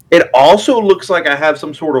It also looks like I have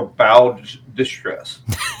some sort of bowel distress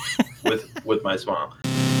with my smile.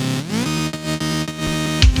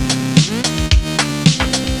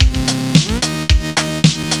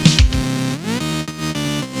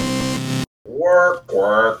 Work.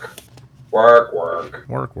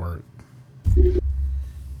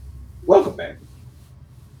 Welcome back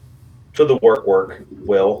to the work.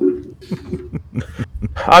 Will.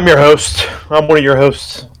 I'm your host. I'm one of your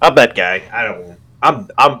hosts. I'm that guy.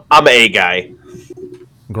 I'm a guy.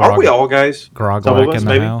 Are we all guys? Groglack in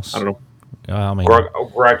the maybe? house. I don't know. I mean,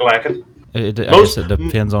 Groglacking. I guess it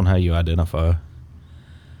depends on how you identify.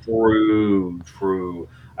 True.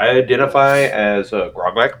 I identify as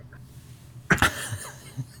Groglack,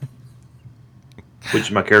 which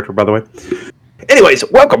is my character, by the way. Anyways,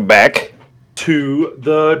 welcome back to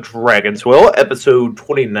the Dragon's Well, episode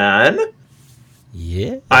 29.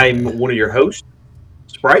 Yeah. I'm one of your hosts,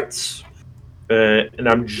 Sprites, and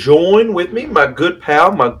I'm joined with me, my good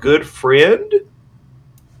pal, my good friend,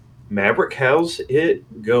 Mav3rick. How's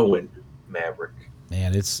it going, Mav3rick?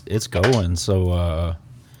 Man, it's going. So I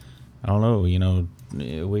don't know. You know,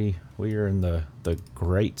 we are in the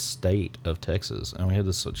great state of Texas, and we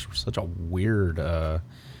had such a weird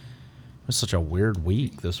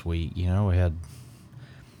week this week. You know,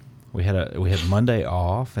 we had Monday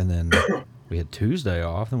off, and then we had Tuesday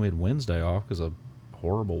off, and we had Wednesday off because of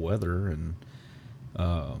horrible weather, and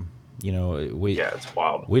you know, it's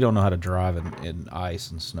wild. We don't know how to drive in ice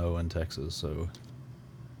and snow in Texas, so.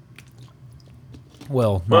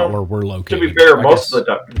 Well, not where we're located. To be fair, most of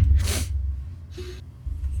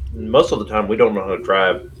the time we don't know how to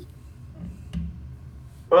drive.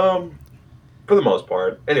 For the most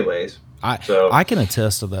part, anyways. I can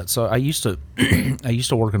attest to that. So I used to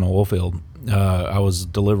work in an oil field. I was a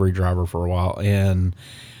delivery driver for a while, and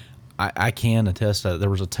I can attest that there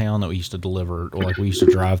was a town that we used to deliver, or like we used to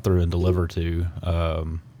drive through and deliver to,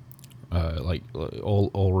 like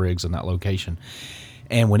oil rigs in that location.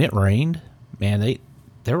 And when it rained, man,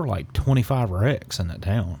 there were like 25 wrecks in that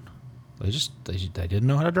town. They didn't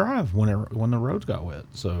know how to drive when the roads got wet.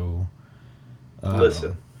 So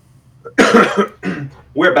listen,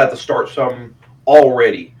 we're about to start something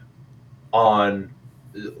already on,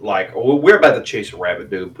 like, we're about to chase a rabbit,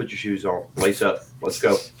 dude. Put your shoes on, lace up, let's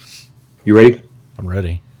go. You ready? I'm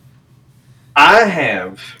ready. I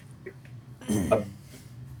have, and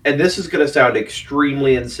this is going to sound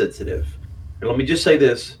extremely insensitive, and let me just say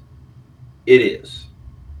this: it is.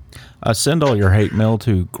 Send all your hate mail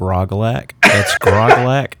to Groglack. That's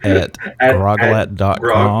Groglack at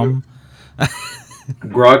groglack.com.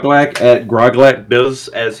 Groglack at Groglack does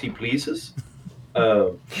as he pleases.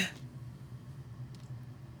 No,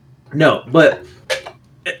 but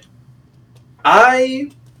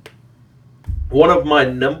one of my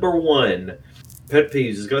number one pet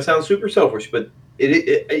peeves is going to sound super selfish, but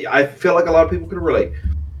I feel like a lot of people can relate,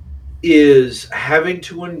 is having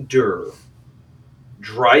to endure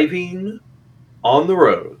driving on the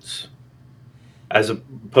roads as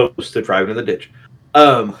opposed to driving in the ditch.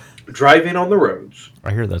 Driving on the roads.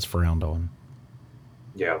 I hear that's frowned on.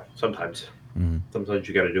 Yeah, sometimes. Mm-hmm. Sometimes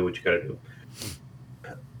you got to do what you got to do.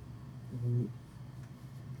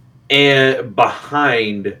 And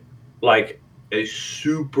behind, like, a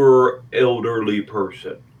super elderly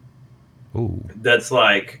person. Ooh. That's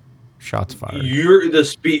like, shots fired. The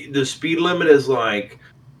speed limit is like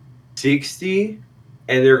 60,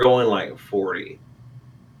 and they're going like 40. You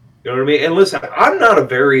know what I mean? And listen, I'm not a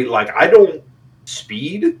very, like, I don't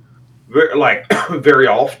speed very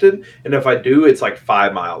often, and if I do, it's like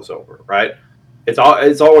 5 miles over, right? It's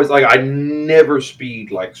always like I never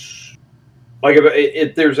speed like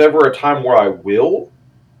if there's ever a time where I will,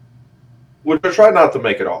 which I try not to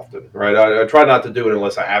make it often, right? I try not to do it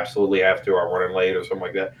unless I absolutely have to, or I'm running late or something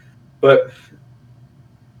like that. But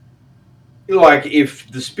like,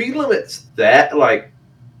 if the speed limit's that, like,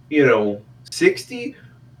 60,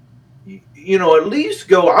 at least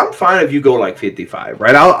go. I'm fine if you go like 55,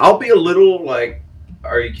 right? I'll be a little like,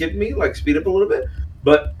 are you kidding me? Like, speed up a little bit.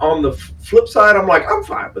 But on the flip side, I'm like, I'm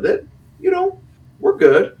fine with it. We're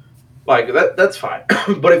good. Like, that's fine.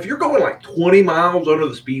 But if you're going like 20 miles under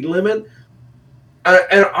the speed limit,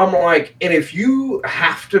 and I'm like, and if you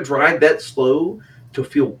have to drive that slow to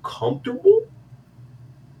feel comfortable,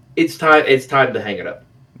 it's time to hang it up.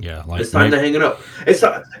 Yeah, like, it's time to hang it up. It's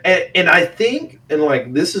not, and I think, and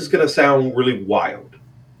like, this is gonna sound really wild,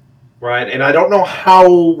 right? And I don't know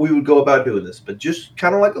how we would go about doing this, but just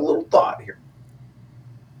kind of like a little thought here.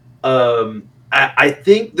 I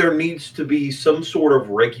think there needs to be some sort of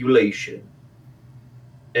regulation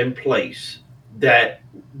in place that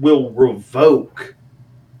will revoke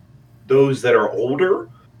those that are older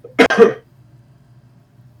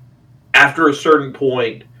after a certain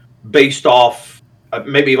point, based off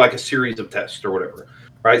maybe like a series of tests or whatever,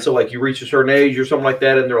 right? So like you reach a certain age or something like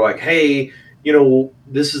that, and they're like, hey,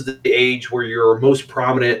 this is the age where you're most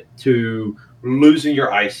prominent to losing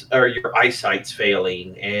your eyes or your eyesight's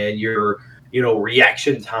failing, and your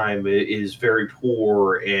reaction time is very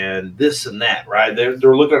poor, and this and that, right? They're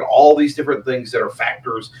looking at all these different things that are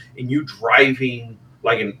factors in you driving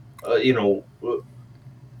like an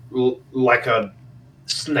like a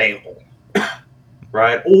snail,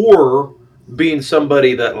 right? Or being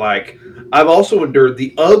somebody that, like, I've also endured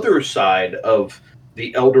the other side of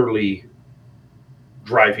the elderly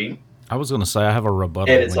driving. I was going to say I have a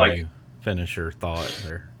rebuttal And it's when like, you finish your thought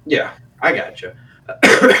there. yeah, I gotcha.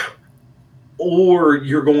 Or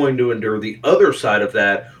you're going to endure the other side of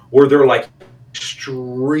that where they're like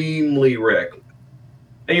extremely reckless.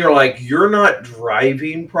 And you're like, you're not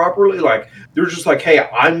driving properly. Like, they're just like, hey,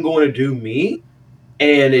 I'm going to do me.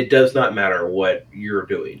 And it does not matter what you're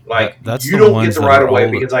doing. Like, That's you the don't get ones the that right are of way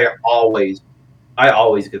older. because I always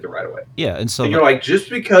get the right of way. Yeah, and so And you're like, just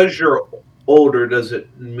because you're older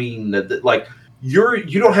doesn't mean that like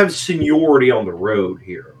you don't have seniority on the road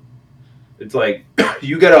here. It's like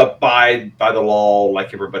you gotta abide by the law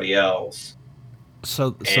like everybody else.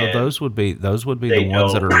 So And those would be they the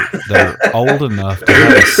ones don't. that are old enough to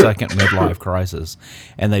have a second midlife crisis,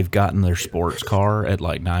 and they've gotten their sports car at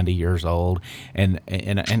like 90 years old. And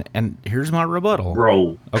here's my rebuttal.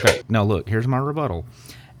 Bro. Okay, now look, here's my rebuttal.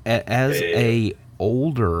 As a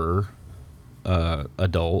older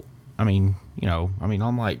adult, I mean,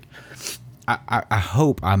 I'm like, I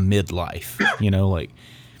hope I'm midlife. Like,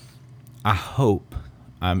 I hope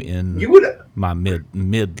I'm in You would my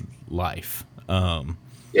midlife.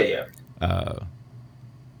 yeah.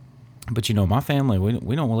 But my family,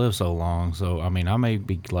 we don't live so long, so I mean, I may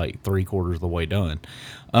be like 3/4 of the way done.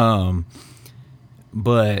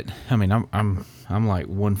 But I mean, I'm like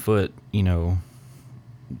 1 foot,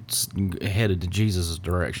 headed to Jesus'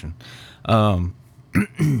 direction.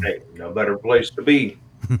 Hey, no better place to be.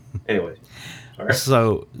 Anyways. All right.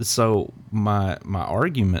 So my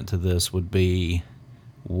argument to this would be,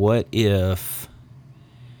 what if?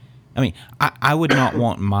 I mean, I would not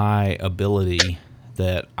want my ability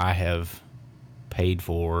that I have paid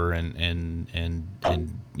for and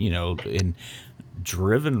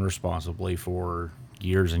driven responsibly for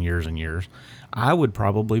years and years and years. I would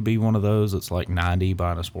probably be one of those that's like 90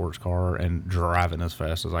 buying a sports car and driving as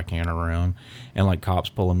fast as I can around, and like cops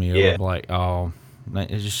pulling me Yeah. over, like, oh,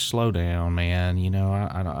 just slow down, man.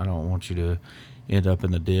 I don't want you to end up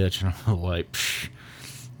in the ditch. And I'm like, psh,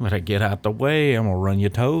 but I get out the way, I'm gonna run your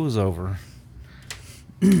toes over.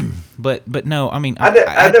 but no, I mean, I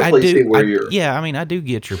definitely see where you're. yeah, I mean, I do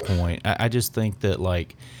get your point. I just think that,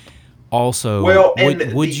 like, also, Well,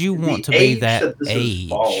 and would you want the to be age that this age?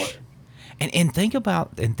 fallen. And think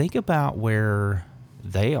about where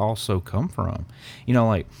they also come from.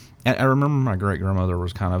 Like, I remember my great grandmother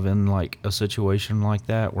was kind of in like a situation like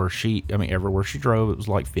that where everywhere she drove it was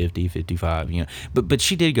like 50, 55, but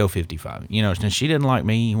she did go 55, and she didn't like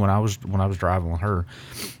me when I was driving with her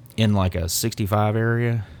in like a 65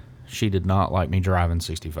 area. She did not like me driving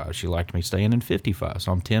 65. She liked me staying in 55.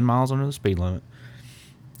 So I'm 10 miles under the speed limit.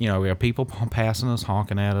 We have people passing us,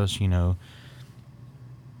 honking at us,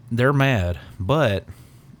 They're mad, but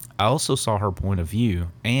I also saw her point of view.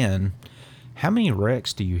 And how many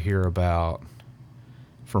wrecks do you hear about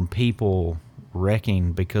from people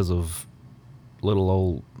wrecking because of little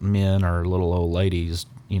old men or little old ladies,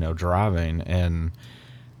 driving, and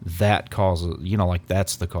that causes, like,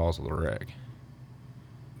 that's the cause of the wreck?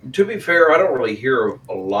 To be fair, I don't really hear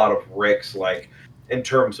a lot of wrecks, like in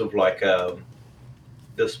terms of like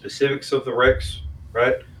the specifics of the wrecks,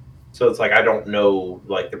 right? So it's like I don't know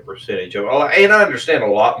like the percentage of, and I understand a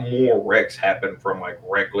lot more wrecks happen from like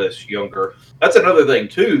reckless younger. That's another thing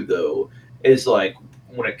too, though, is like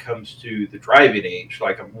when it comes to the driving age.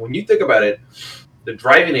 Like when you think about it, the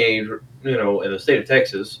driving age, in the state of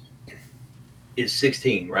Texas, is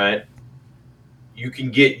 16, right? You can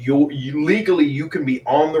get you legally you can be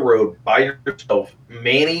on the road by yourself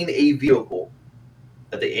manning a vehicle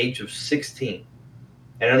at the age of 16.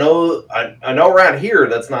 And I know around here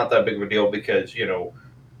that's not that big of a deal because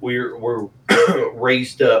we're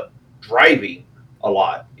raised up driving a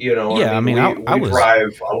lot. Yeah, I mean, I we was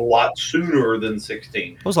drive a lot sooner than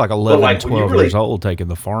 16. I was like 11, Like when you 12 really years old taking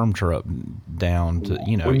the farm truck down to,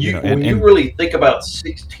 when you really think about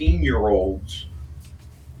 16-year-olds,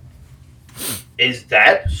 is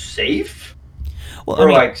that safe? Well, I for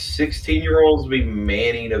mean, like 16-year-olds to be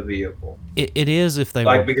manning a vehicle. it is if they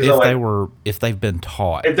Like were because I'm like, if they've been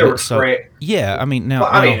taught. if they were But so trained. yeah, I mean now Well,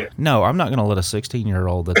 I mean, no, I'm not going to let a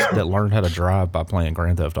 16-year-old that learned how to drive by playing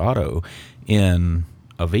Grand Theft Auto in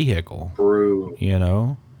a vehicle. true. You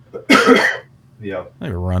know, Yeah. they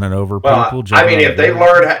were running over Well, people, I jumping mean, out of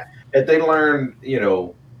vehicles. if they learn,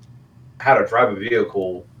 how to drive a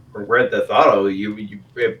vehicle from Grand Theft Auto,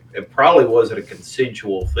 it probably wasn't a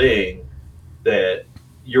consensual thing that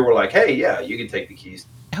you were like, hey, yeah, you can take the keys.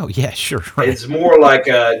 Oh yeah, sure, right. It's more like,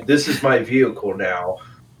 this is my vehicle now.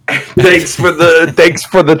 Thanks for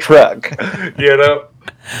the truck, you know.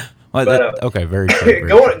 Well, But okay, very true. Very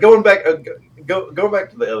true. going back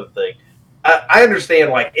to the other thing, I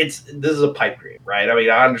understand like this is a pipe dream, right? I mean,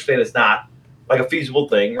 I understand it's not like a feasible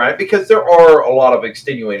thing, right? Because there are a lot of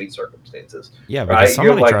extenuating circumstances, Yeah, because right?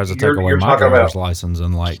 You're somebody like tries to take away you're my talking driver's about license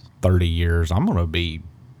in like 30 years, I'm gonna be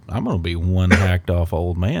one hacked off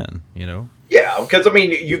old man. You know. yeah, because I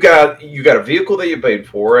mean you got a vehicle that you paid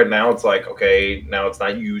for, and now it's like okay, now it's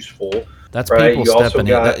not useful, That's right? people You also stepping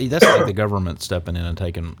in. got That's like the government stepping in and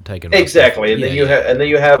taking my stuff. exactly, and Yeah, then you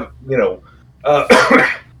yeah, have uh,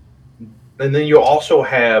 and then you also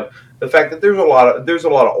have the fact that there's a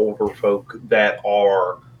lot of older folk that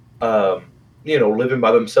are living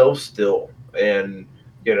by themselves still, and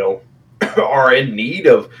you know are in need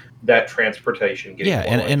of that transportation getting yeah,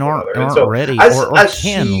 from one place and to another, and aren't so ready or I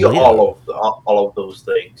can see live. all of those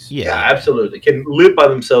things. Yeah, Yeah, yeah, absolutely, can live by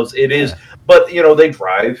themselves. It is, yeah, but they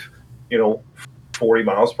drive you know 40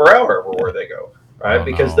 miles per hour everywhere yeah. they go, right? Oh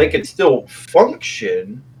Because they no. can still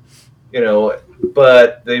function, you know,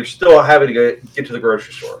 but they're still having to get to the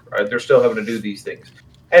grocery store, right? They're still having to do these things.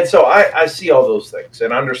 And so I see all those things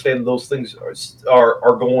and I understand those things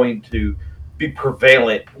are going to be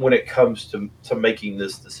prevalent when it comes to making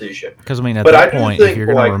this decision. Because I mean, at But I that do point, think like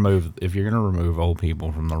if you're gonna remove old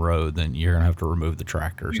people from the road, then you're gonna have to remove the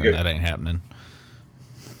tractors, you and get that ain't happening.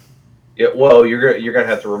 yeah, well, you're gonna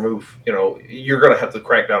have to remove, you're gonna have to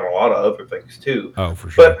crack down a lot of other things too. Oh, for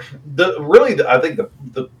sure. But I think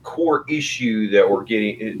the core issue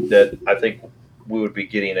that I think we would be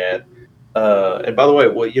getting at. And by the way,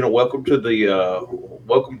 well, welcome to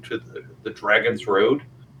the Dragon's Road.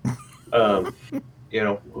 Um,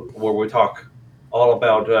 where we talk all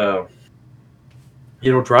about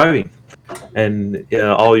driving and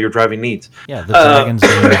all your driving needs. Yeah, the Uh, Dragon's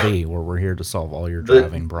DMV, where we're here to solve all your the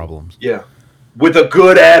driving problems. yeah, with a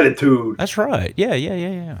good attitude. That's right. Yeah, yeah, yeah,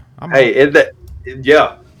 yeah. I'm on. Hey,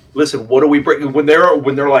 yeah. Listen, what do we bring when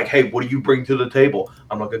they're like, hey, what do you bring to the table?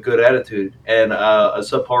 I'm like a good attitude and a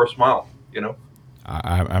subpar smile.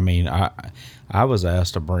 I mean, I was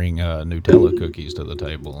asked to bring Nutella cookies to the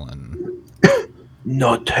table, and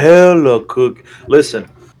Nutella cook. Listen,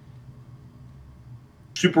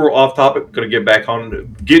 super off topic. Gonna get back on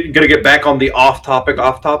the off topic.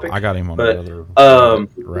 Off topic. I got him on the But other um,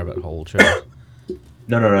 rabbit hole chase.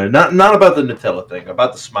 no, not about the Nutella thing.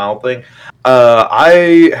 About the smile thing.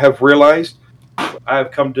 I have realized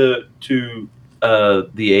I've come to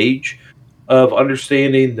the age of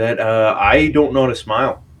understanding that I don't know how to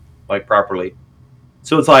smile like properly.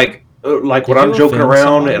 So it's like when Did you I'm joking offend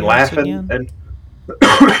around somebody and once laughing again? and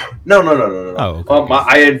no. Oh, okay, good.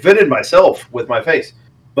 I invented myself with my face,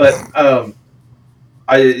 but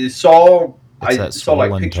I saw It's that like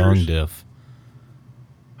swollen tongue pictures, diff.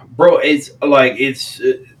 bro. It's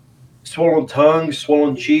swollen tongue,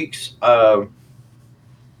 swollen cheeks. Well,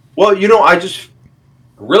 I just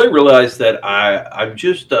really realized that I'm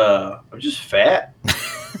just fat.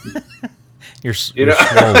 You're I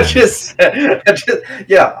swollen. just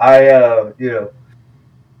yeah.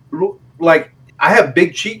 Like I have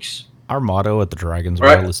big cheeks, Our motto at the Dragon's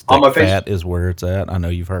Well right, is on thick my face. fat is where it's at. I know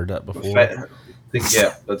you've heard that before. Fat,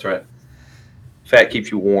 yeah, that's right. Fat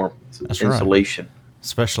keeps you warm. It's That's right. insulation.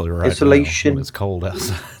 Especially right now when Insulation. it's cold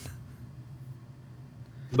outside.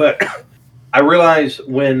 But I realize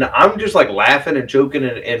when I'm just like laughing and joking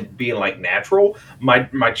and being like natural,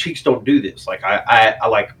 my cheeks don't do this. Like I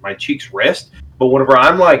like my cheeks rest. But whenever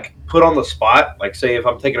I'm like put on the spot, like say if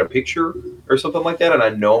I'm taking a picture or something like that, and I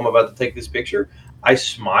know I'm about to take this picture, I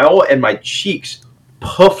smile and my cheeks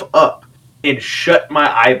puff up and shut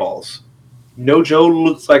my eyeballs. No Joe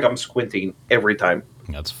looks like I'm squinting every time.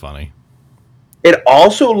 That's funny. It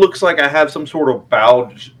also looks like I have some sort of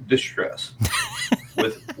bowel distress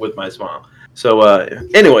with my smile. So,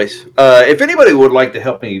 anyways, if anybody would like to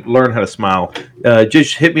help me learn how to smile,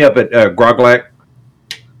 just hit me up at Groglack.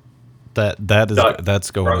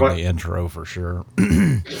 That's going in Groglack. the intro for sure.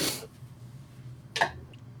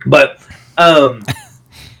 But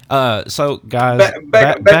So guys,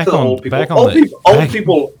 back to the old people. Old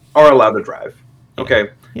people are allowed to drive.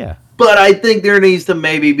 Okay. Yeah. But I think there needs to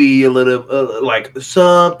maybe be a little like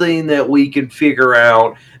something that we can figure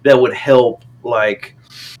out that would help, like,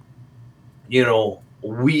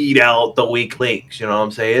 weed out the weak links. You know what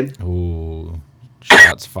I'm saying? Ooh,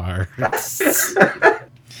 shots fired. I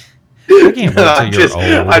can't No, wait till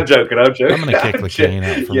you're old. I'm joking. I'm joking. I'm gonna kick I'm the cane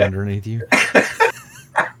out from yeah. underneath you.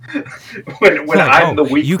 When Like, I'm oh,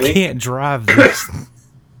 the weak you link. can't drive this.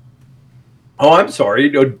 Oh, I'm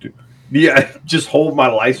sorry. Yeah, just hold my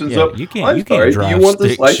license Yeah, up. you can't. I'm You can't sorry. Do you drive want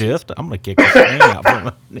this stick license? shift. I'm gonna kick the cane out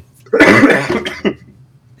from underneath.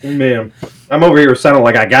 Man, I'm over here sounding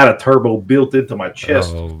like I got a turbo built into my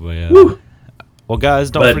chest. Oh man. Woo. Well,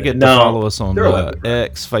 guys, don't But forget to no, follow us on they're allowed to drive.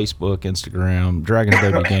 X, Facebook, Instagram, Dragons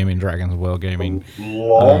W Gaming, Dragons Well Gaming.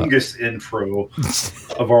 Longest intro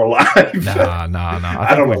of our life. Nah. I I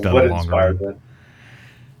think don't we've know done what a longer inspired one. that.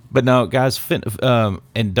 But no, guys,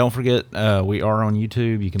 and don't forget, we are on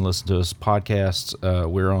YouTube. You can listen to us podcasts.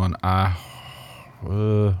 We're on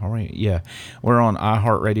we're on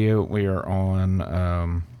iHeartRadio. We are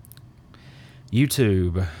on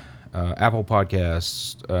YouTube, Apple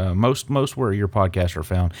Podcasts, most where your podcasts are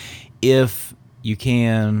found. If you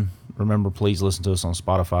can, remember, please listen to us on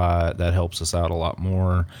Spotify. That helps us out a lot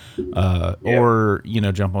more. Or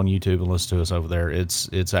jump on YouTube and listen to us over there.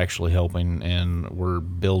 It's actually helping, and we're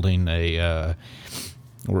building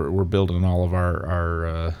we're building all of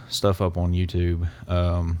our stuff up on YouTube.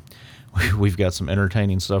 We've got some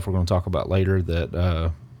entertaining stuff we're going to talk about later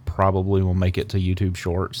that probably will make it to YouTube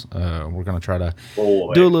Shorts. We're going to try to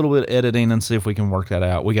do a little bit of editing and see if we can work that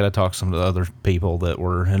out. We got to talk to some of the other people that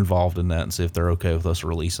were involved in that and see if they're okay with us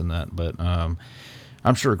releasing that. But I'm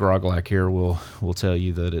sure Groglak here will tell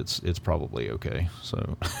you that it's probably okay.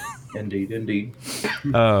 So, Indeed.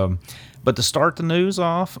 But to start the news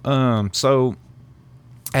off, so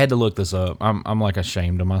I had to look this up. I'm like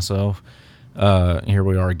ashamed of myself. Here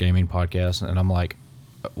we are, a gaming podcast, and I'm like,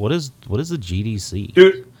 what is the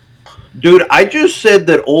GDC? Dude, I just said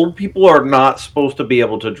that old people are not supposed to be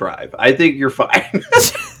able to drive. I think you're fine.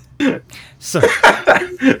 So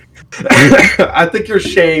I think your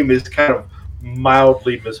shame is kind of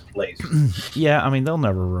mildly misplaced. yeah, I mean, they'll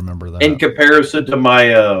never remember that in comparison to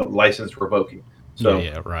my license revoking. So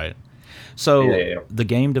yeah, right. So the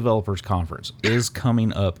Game Developers Conference is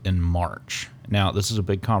coming up in March. Now, this is a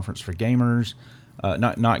big conference for gamers,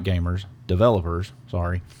 not gamers, developers.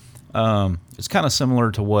 Sorry. It's kind of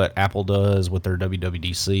similar to what Apple does with their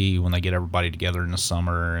WWDC when they get everybody together in the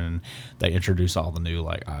summer and they introduce all the new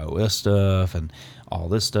like iOS stuff and all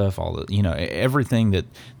this stuff, all the everything that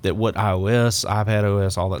what iOS, iPad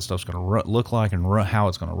OS, all that stuff's going to look like and how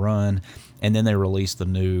it's going to run, and then they release the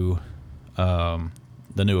new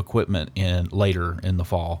equipment later in the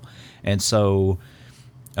fall, and so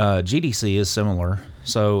GDC is similar.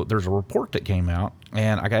 So there's a report that came out,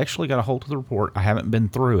 and I actually got a hold of the report. I haven't been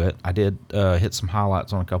through it. I did hit some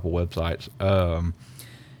highlights on a couple websites.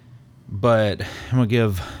 But I'm going to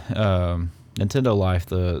give Nintendo Life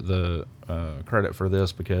the credit for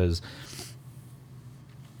this because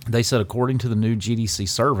they said according to the new GDC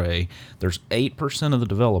survey, there's 8% of the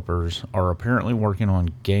developers are apparently working on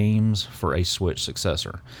games for a Switch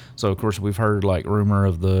successor. So, of course, we've heard like rumor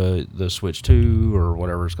of the Switch 2 or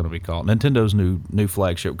whatever it's going to be called. Nintendo's new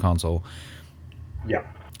flagship console. Yeah.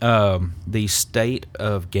 The state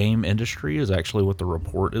of game industry is actually what the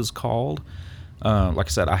report is called. Like I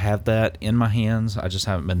said, I have that in my hands. I just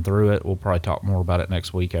haven't been through it. We'll probably talk more about it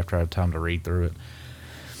next week after I have time to read through it.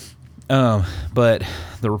 But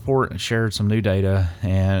the report shared some new data,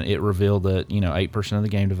 and it revealed that 8% of the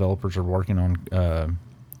game developers are working on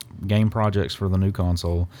game projects for the new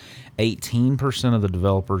console. 18% of the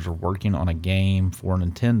developers are working on a game for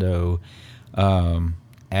Nintendo,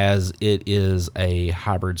 as it is a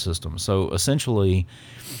hybrid system. So essentially,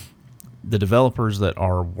 the developers that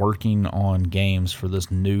are working on games for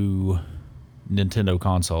this new Nintendo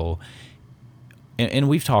console. And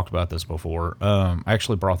we've talked about this before. I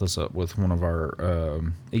actually brought this up with one of our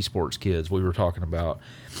esports kids. We were talking about,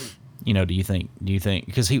 do you think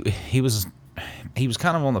because he was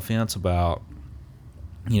kind of on the fence about,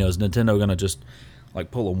 is Nintendo going to just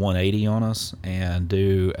like pull a 180 on us and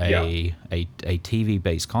do a TV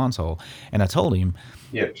based console? And I told him,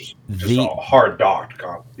 just a hard docked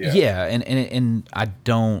console. Yeah, and I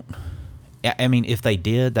don't. I mean, if they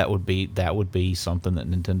did, that would be something that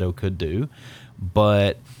Nintendo could do.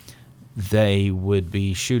 But they would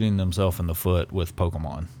be shooting themselves in the foot with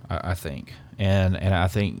Pokemon, I think. And I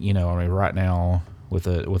think, right now with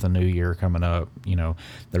a new year coming up,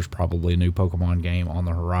 there's probably a new Pokemon game on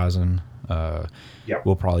the horizon. Yeah.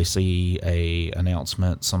 We'll probably see a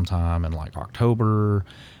announcement sometime in like October,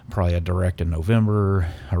 probably a direct in November,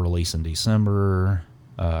 a release in December,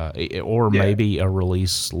 or Yeah. maybe a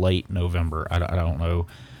release late November. I don't know.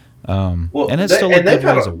 Well, And it's still a good ways they've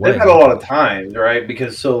had a away. lot of time, right?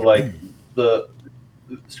 Because so like the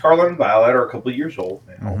Scarlet and Violet are a couple of years old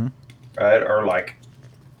now, Hmm. right? Or like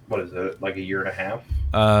what is it, like a year and a half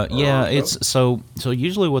Yeah, or so? it's so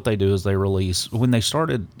usually what they do is they release when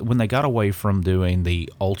they got away from doing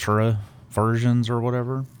the ultra versions or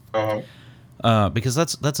whatever, Uh-huh. because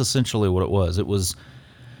that's essentially what it was. It was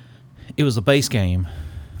a base game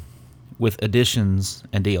with additions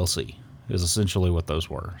and DLC. Is essentially what those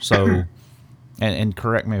were. So, and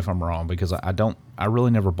correct me if I'm wrong because I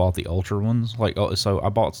really never bought the ultra ones. Like, so I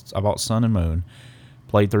bought Sun and Moon,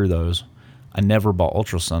 played through those. I never bought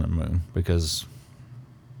Ultra Sun and Moon because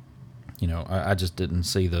I just didn't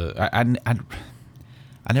see I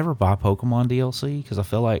never buy Pokemon DLC because I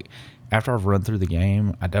feel like after I've run through the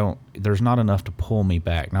game, there's not enough to pull me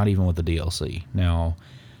back, not even with the DLC. Now,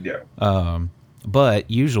 Yeah. but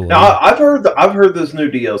Now usually, I've heard this new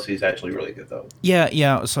DLC is actually really good though.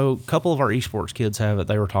 yeah. So a couple of our esports kids have it.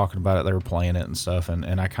 They were talking about it. They were playing it and stuff,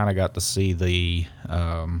 and I kind of got to see the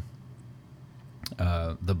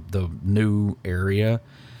new area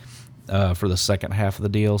for the second half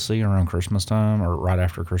of the DLC around Christmas time or right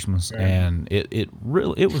after Christmas, Mm. and it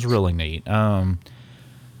was really neat.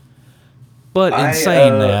 But in I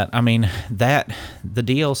saying that, I mean that the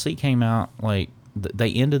DLC came out like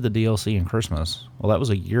they ended the DLC in Christmas. Well, that was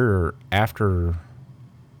a year after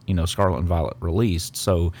Scarlet and Violet released,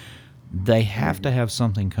 so they have to Mhm. have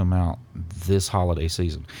something come out this holiday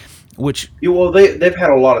season, which Yeah, well, they've had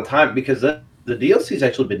a lot of time because the DLC's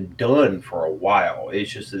actually been done for a while.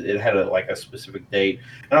 It's just that it had like a specific date,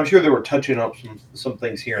 and I'm sure they were touching up some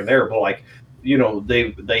things here and there. But like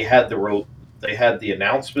they had the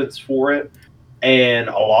announcements for it, and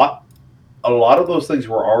a lot of those things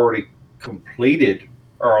were already completed,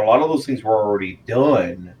 or a lot of those things were already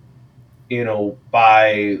done.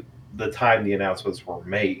 By the time the announcements were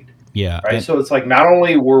made. yeah, Right, and so it's like not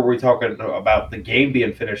only were we talking about the game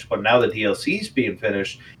being finished, but now the DLC's being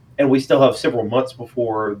finished, and we still have several months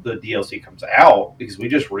before the DLC comes out because we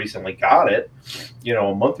just recently got it,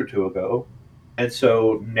 a month or two ago, and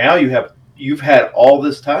so now you've had all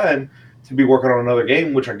this time to be working on another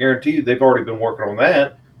game, which I guarantee you they've already been working on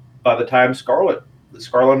that by the time the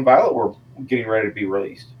Scarlet and Violet were getting ready to be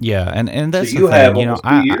released. yeah, and So that's the you thing. have almost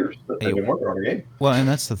 2 years that they've been working on a game. Well, and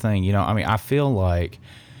that's the thing. I mean, I feel like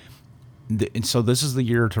so this is the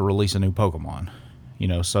year to release a new Pokemon.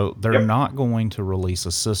 So they're Yep, not going to release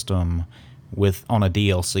a system on a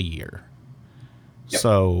DLC year. yep.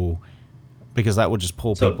 So because that would just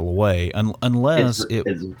pull So people away unless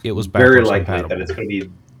it's it was very backwards likely that compatible. it's going to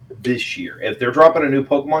be this year. If they're dropping a new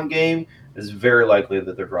Pokemon game, it's very likely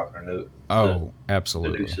that they're dropping Oh, the new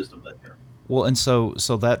absolutely. system that year. Well, and so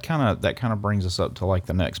that kind of brings us up to like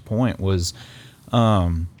the next point was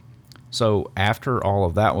so after all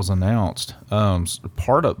of that was announced,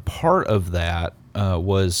 part of that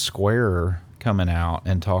was Square coming out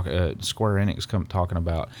and Square Enix talking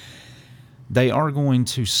about they are going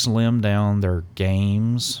to slim down their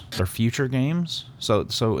games, their future games. So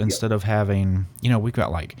Yep. instead of having, we've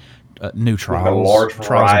got like new Like a large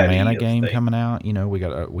Trials of Mana variety of game things. coming out. We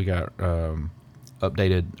got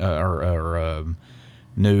updated or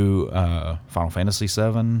new Final Fantasy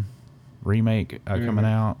VII remake coming Hmm.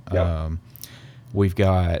 out. Yep. We've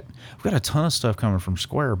got a ton of stuff coming from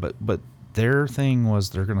Square, but their thing was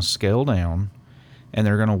they're going to scale down and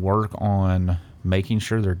they're going to work on making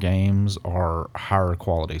sure their games are higher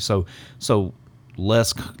quality. So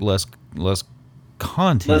less less Less,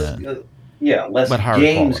 content, yeah, less but higher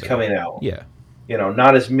games quality. coming out. Yeah.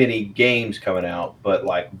 Not as many games coming out, but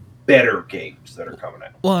like better games that are coming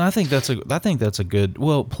out. Well, I think that's a good.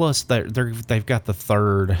 Well, plus they've got the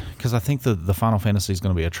third because I think the Final Fantasy is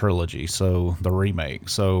going to be a trilogy, so the remake.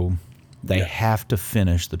 So they Yes. have to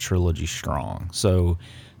finish the trilogy strong. So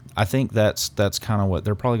I think that's kind of what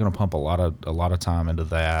they're probably going to pump a lot of time into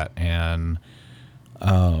that, and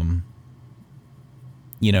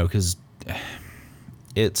because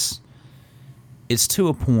it's it's to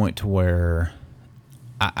a point to where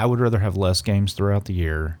I would rather have less games throughout the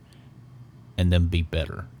year and then be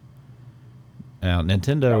better. Now,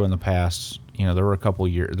 Nintendo Yeah. in the past, there were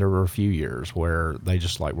a few years where they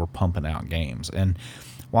just like were pumping out games, and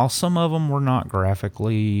while some of them were not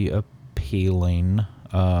graphically appealing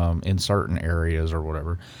in certain areas or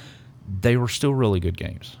whatever, they were still really good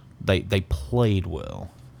games. They played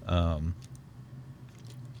well,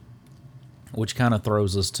 which kind of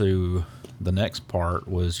throws us to the next part,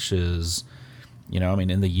 which is, I mean,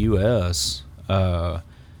 in the U.S.,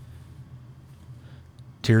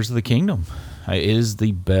 Tears of the Kingdom is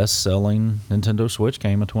the best-selling Nintendo Switch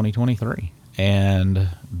game of 2023. And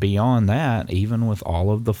beyond that, even with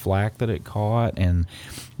all of the flack that it caught and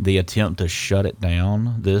the attempt to shut it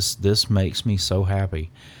down, this makes me so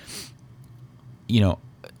happy.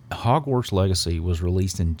 Hogwarts Legacy was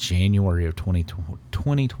released in January of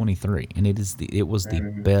 2023, and it was the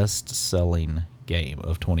best-selling game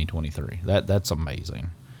of 2023. That's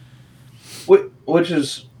amazing. Which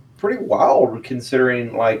is pretty wild,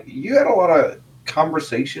 considering like you had a lot of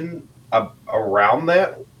conversation around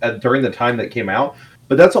that during the time that came out.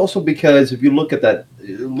 But that's also because if you look at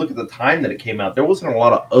the time that it came out, there wasn't a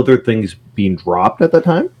lot of other things being dropped at the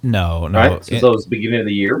time. No, right? Since that was the beginning of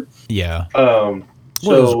the year. Yeah. So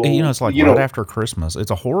it's like right after Christmas.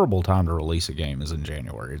 It's a horrible time to release a game. Is in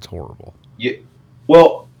January. It's horrible. Yeah.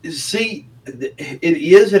 Well, see, it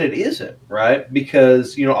is and it isn't, right?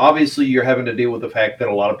 Because obviously you're having to deal with the fact that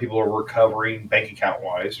a lot of people are recovering bank account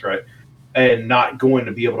wise, right? And not going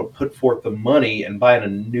to be able to put forth the money and buying a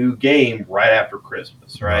new game right after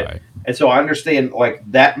Christmas, right? And so I understand like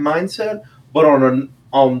that mindset, but on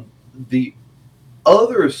the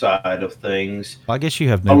other side of things, well, I guess you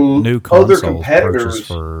have new consoles other competitors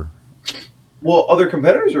for. Well, other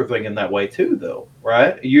competitors are thinking that way too, though,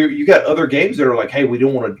 right? You got other games that are like, hey, we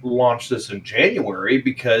don't want to launch this in January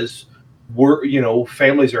because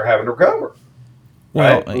families are having to recover.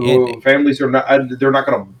 Right? Well, families are not. They're not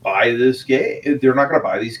going to buy this game. They're not going to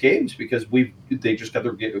buy these games because they just got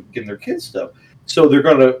getting their kids stuff. So they're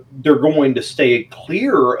going to stay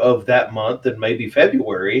clear of that month and maybe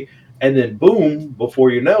February, and then boom,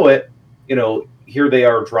 before you know it, here they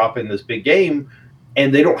are dropping this big game,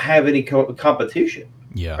 and they don't have any competition.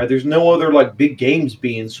 Yeah, right? There's no other like big games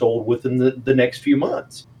being sold within the next few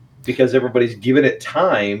months because everybody's giving it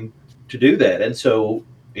time to do that, and so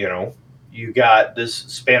you got this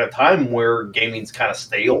span of time where gaming's kind of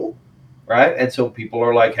stale, right? And so people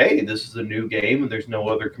are like, "Hey, this is a new game, and there's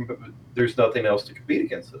nothing else to compete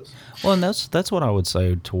against this." Well, and that's what I would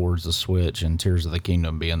say towards the Switch and Tears of the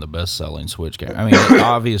Kingdom being the best-selling Switch game. I mean,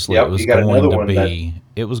 obviously, it was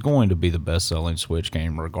going to be the best-selling Switch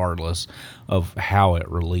game regardless of how it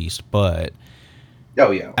released, but.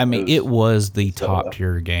 Oh yeah, I mean, it was the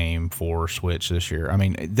top-tier game for Switch this year. I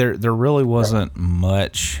mean, there really wasn't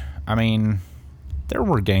much. I mean, there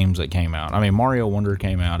were games that came out. I mean, Mario Wonder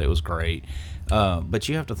came out. It was great. But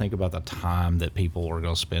you have to think about the time that people were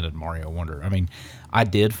going to spend in Mario Wonder. I mean, I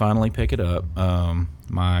did finally pick it up.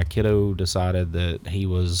 My kiddo decided that he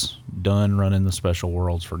was done running the special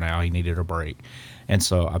worlds for now. He needed a break. And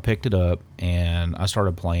so I picked it up, and I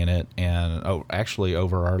started playing it. And actually,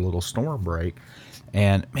 over our little storm break.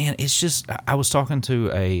 And, man, it's just – I was talking to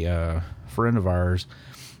a friend of ours,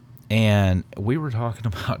 and we were talking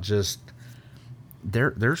about just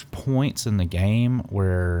there's points in the game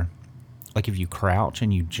where, like, if you crouch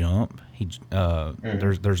and you jump,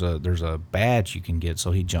 there's a badge you can get,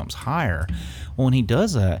 so he jumps higher. Well, when he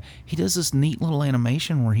does that, he does this neat little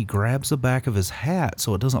animation where he grabs the back of his hat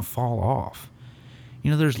so it doesn't fall off.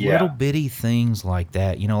 There's little bitty things like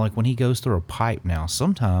that. Like when he goes through a pipe now,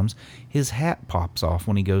 sometimes his hat pops off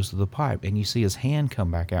when he goes through the pipe, and you see his hand come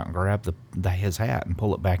back out and grab his hat and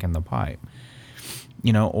pull it back in the pipe.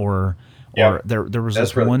 Or there was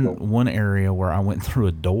this one area where I went through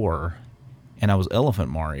a door, and I was Elephant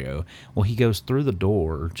Mario. Well, he goes through the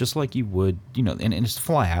door just like you would, and it's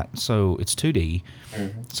flat, so it's 2D.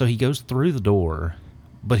 Mm-hmm. So he goes through the door,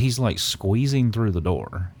 but he's like squeezing through the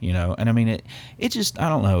door, and I mean it just, I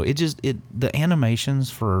don't know, the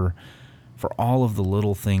animations for all of the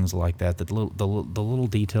little things like that, the little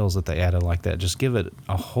details that they added like that, just give it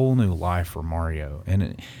a whole new life for Mario.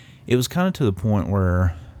 And it was kind of to the point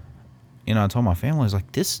where, I told my family, I was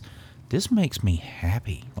like, this makes me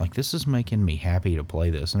happy. Like, this is making me happy to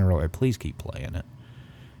play this. And they were like, please keep playing it.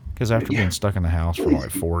 Because after being stuck in the house for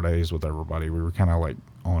like 4 days with everybody, we were kind of like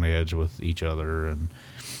on edge with each other, and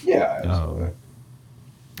and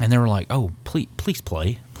they were like, "Oh, please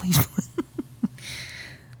play, please."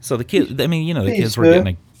 So the kids, I mean, the kids were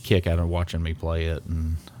getting a kick out of watching me play it,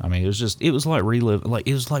 and I mean, it was like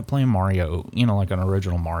it was like playing Mario, like an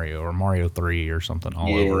original Mario or Mario 3 or something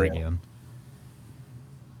all over again.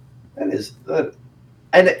 That is that.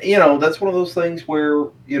 And that's one of those things where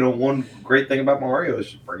one great thing about Mario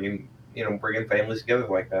is just bringing families together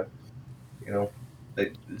like that.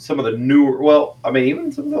 Some of the newer, well, I mean,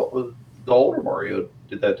 even some of the older Mario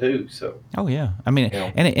did that too. So. Oh yeah, I mean,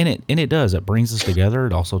 and it does. It brings us together.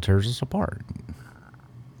 It also tears us apart.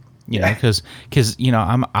 You know, because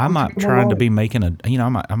I'm What's not going trying to on? be making a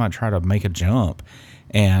I might try to make a jump,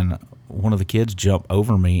 and one of the kids jump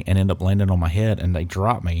over me and end up landing on my head, and they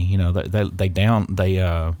drop me. You know, they down they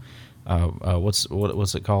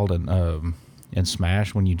what's it called in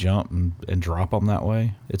Smash when you jump and drop them that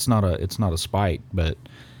way? It's not a spike, but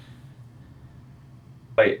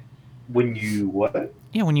Wait, when you what?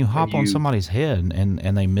 yeah, when you When hop on you somebody's head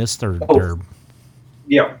and they miss oh their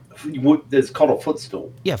yeah, it's called a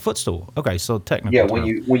footstool. yeah footstool. Okay, so Yeah, technical when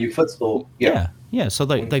term. you footstool, yeah, Yeah. So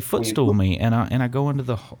they when you footstool me, and I go into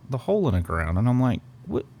the hole in the ground, and I'm like,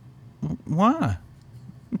 what? Why?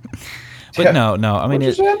 But yeah, no. I mean what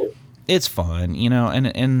just happened? it's fun,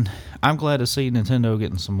 and I'm glad to see Nintendo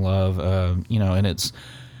getting some love. And it's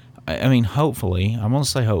I mean hopefully I'm gonna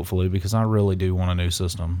say hopefully because I really do want a new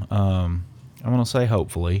system. I'm gonna say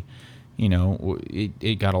hopefully.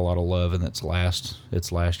 It got a lot of love in its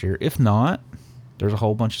last year. If not, there's a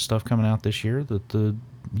whole bunch of stuff coming out this year that the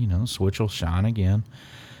Switch will shine again.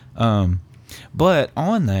 But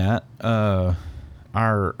on that, our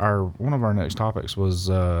one of our next topics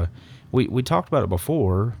was we talked about it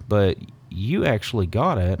before, but you actually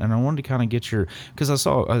got it, and I wanted to kind of get your because I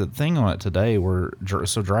saw a thing on it today where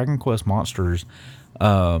Dragon Quest Monsters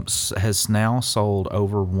has now sold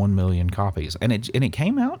over 1 million copies, and it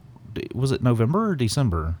came out. Was it November or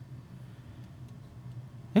December?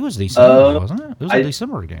 It was December, Uh, wasn't it? It was a I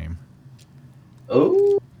December game.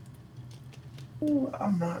 oh,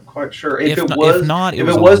 I'm not quite sure If not, it if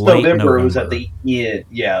was it a was late November. It was at November. the end.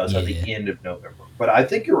 Yeah, it was at the Yeah. end of November. But I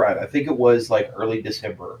think you're right. I think it was like early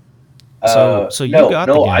December. So you No, got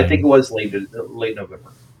the no, I think game. it was late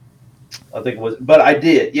November. I think it was, but I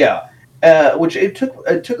did, yeah. Which it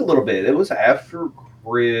took a little bit. It was after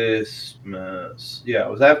Christmas. Yeah,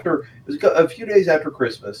 it was after. It was a few days after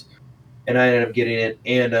Christmas, and I ended up getting it.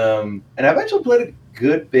 And I've actually played a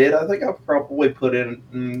good bit. I think I've probably put in,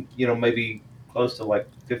 maybe close to like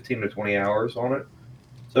 15 to 20 hours on it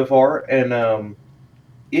so far. And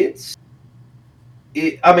it's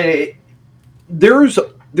it. I mean, there's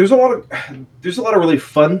there's a lot of there's a lot of really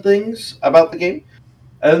fun things about the game,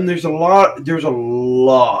 and there's a lot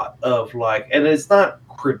of like, and it's not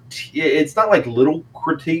like little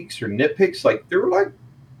critiques or nitpicks. Like they're like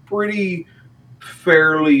pretty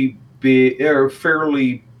fairly big or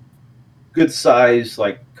fairly good size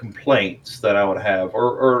like complaints that I would have,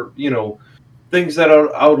 or things that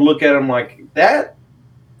I would look at them like that,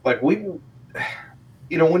 like we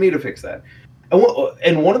need to fix that.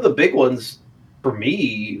 And one of the big ones for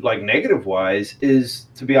me, like negative wise, is,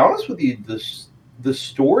 to be honest with you, the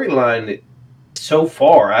storyline so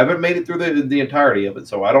far. I haven't made it through the entirety of it,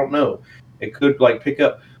 so I don't know. It could like pick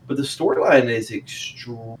up, but the storyline is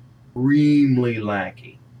extremely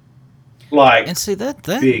lacking, And like see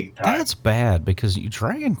big time. that's bad because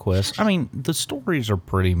Dragon Quest. I mean, the stories are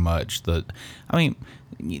pretty much the. I mean,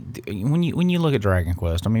 when you look at Dragon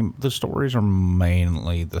Quest, I mean, the stories are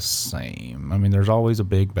mainly the same. I mean, there's always a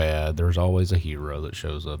big bad. There's always a hero that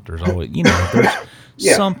shows up. There's always there's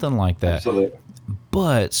Yeah, something like that. absolutely.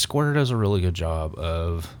 But Square does a really good job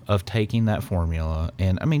of taking that formula,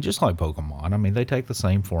 and I mean, just like Pokemon, I mean, they take the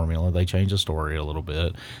same formula, they change the story a little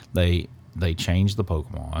bit, they they change the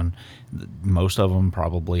Pokemon. Most of them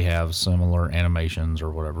probably have similar animations or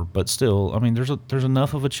whatever, but still, I mean, there's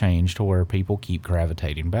enough of a change to where people keep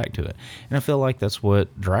gravitating back to it, and I feel like that's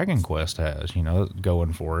what Dragon Quest has,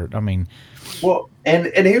 going for it. I mean, Well, and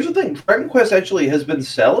here's the thing: Dragon Quest actually has been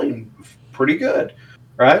selling pretty good,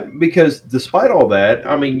 right? Because despite all that,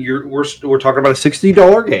 I mean, we're talking about a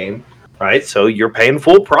 $60 game, right? So you're paying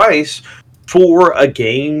full price for a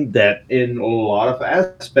game that, in a lot of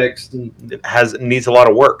aspects, has needs a lot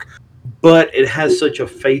of work, but it has such a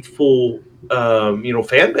faithful,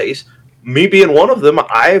 fan base. Me being one of them,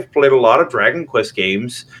 I've played a lot of Dragon Quest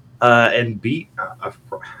games and I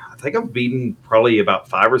think I've beaten probably about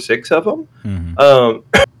five or six of them. mhm. Um,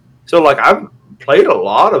 so like I've played a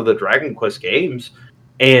lot of the Dragon Quest games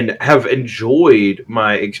and have enjoyed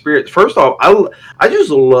my experience. First off, I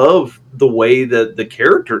just love the way that the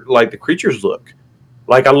character, like the creatures look.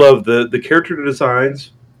 Like I love the character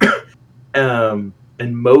designs.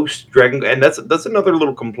 And most Dragon, and that's another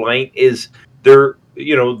little complaint is they're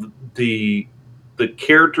the the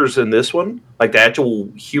characters in this one, like the actual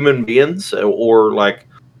human beings or like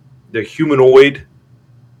the humanoid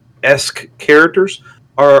esque characters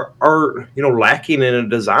are lacking in a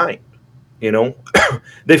design. You know,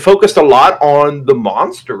 they focused a lot on the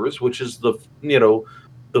monsters, which is the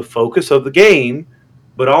focus of the game,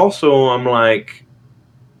 but also I'm like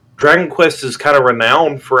Dragon Quest is kind of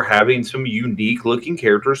renowned for having some unique looking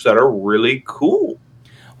characters that are really cool.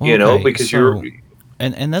 Well, okay, Because you're so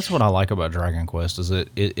And that's what I like about Dragon Quest is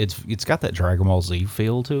it's got that Dragon Ball Z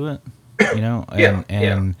feel to it, you know, Yeah, yeah,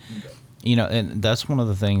 and you know, and that's one of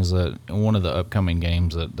the things that one of the upcoming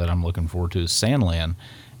games that I'm looking forward to is Sandland,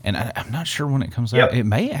 and I'm not sure when it comes out. yep, It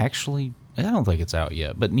may actually. I don't think it's out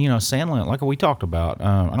yet, but you know, Sandland, like we talked about.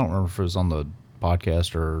 I don't remember if it was on the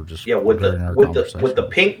podcast or just yeah. during our With the conversation.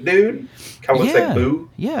 pink dude, kind of looks like Yeah, Boo.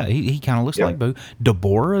 yeah, he kind of looks like Yep, Boo.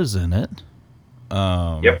 Deborah's in it.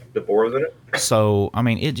 yep. Deborah's in it. So I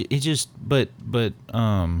mean, it just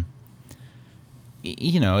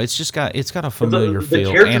you know, it's got a But familiar the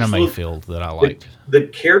feel, characters anime look feel that I the liked. the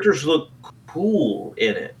characters look cool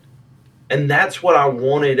in it, and that's what I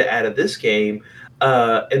wanted out of this game.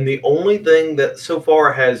 And the only thing that so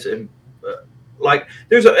far has, like,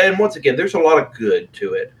 and once again, there's a lot of good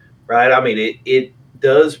to it, right? I mean, it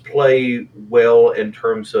does play well in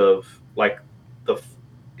terms of like the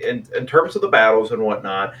in terms of the battles and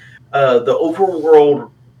whatnot. The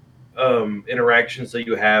overworld interactions that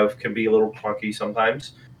you have can be a little clunky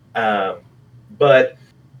sometimes, um, but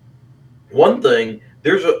one thing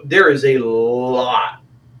there is a,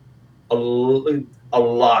 a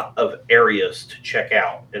lot of areas to check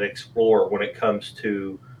out and explore when it comes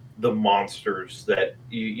to the monsters that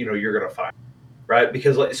you're going to find, right?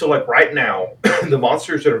 Because like right now the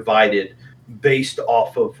monsters are divided based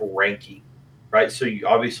off of ranking, right? So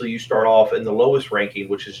obviously you start off in the lowest ranking,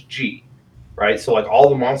 which is G, right? So like all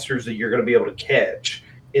the monsters that you're going to be able to catch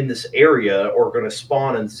in this area or going to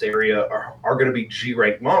spawn in this area are going to be G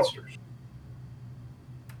rank monsters.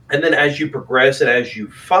 And then as you progress and as you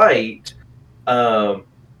fight, um,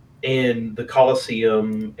 in the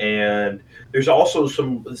Coliseum, and there's also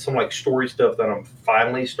some like story stuff that I'm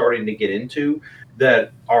finally starting to get into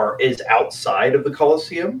that is outside of the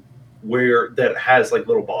Coliseum, where that has like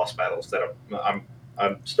little boss battles that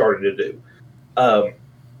I'm starting to do, um,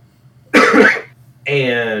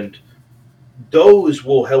 and those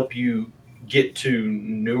will help you get to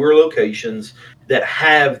newer locations that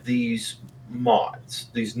have these mods,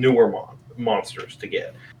 these newer monsters to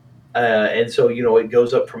get. And so it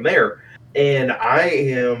goes up from there. And I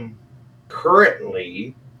am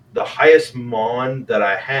currently the highest mon that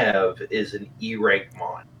I have is an E rank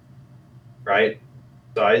mon, right?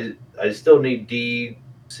 So I still need D,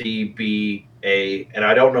 C, B, A, and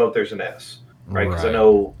I don't know if there's an S, right? Because Right.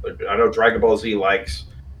 I know Dragon Ball Z likes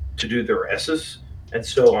to do their S's, and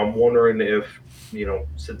so I'm wondering if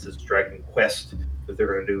since it's Dragon Quest that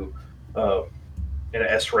they're going to do an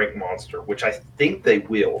S rank monster, which I think they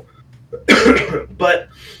will. But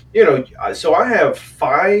so I have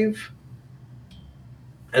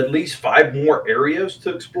at least five more areas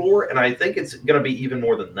to explore, and I think it's going to be even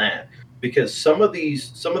more than that because some of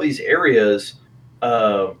these areas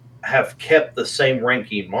have kept the same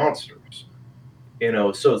ranking monsters.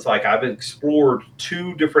 So it's like I've explored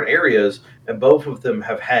two different areas, and both of them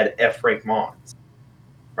have had F rank mons,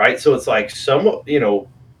 right? So it's like some of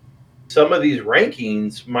these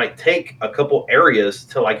rankings might take a couple areas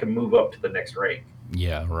till I can move up to the next rank,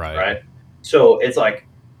 Yeah. Right. right? So it's like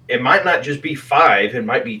it might not just be five; it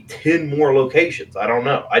might be 10 more locations. I don't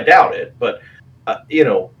know. I doubt it, but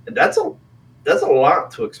that's a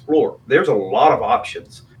lot to explore. There's a lot of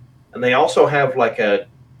options, and they also have like a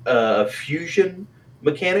fusion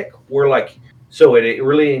mechanic where it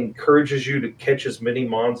really encourages you to catch as many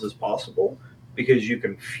mons as possible because you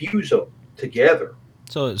can fuse them together.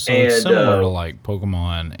 So it's And similar to like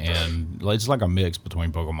Pokemon, and it's like a mix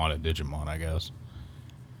between Pokemon and Digimon, I guess.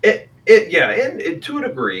 yeah, and to a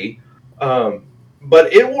degree, um,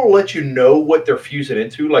 but it will let you know what they're fusing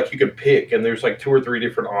into. Like you can pick, and there's like two or three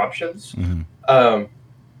different options Hmm. um,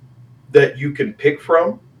 that you can pick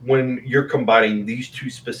from when you're combining these two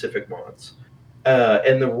specific mods.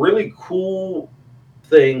 And the really cool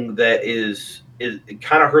thing that is it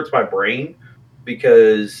kind of hurts my brain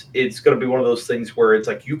because it's going to be one of those things where it's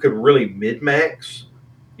like you could really mid max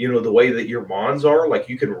the way that your mons are, like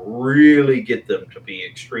you can really get them to be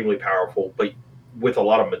extremely powerful, but with a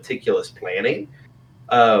lot of meticulous planning,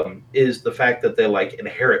 is the fact that they like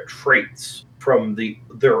inherit traits from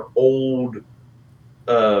their old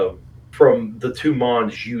uh, from the two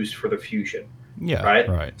mons used for the fusion, Yeah. right?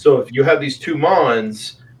 Right. So if you have these two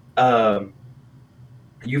mons, um,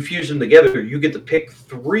 you fuse them together, you get to pick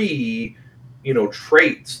three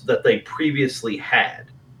traits that they previously had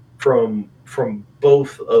from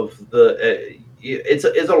both of the it's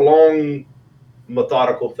a long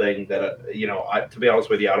methodical thing that to be honest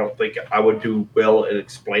with you, I don't think I would do well in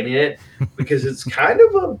explaining it because it's kind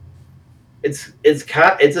of it's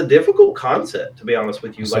a difficult concept, to be honest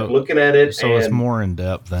with you. Like So looking at it, so it's and more in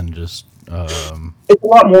depth than just it's a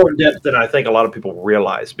lot more in depth than I think a lot of people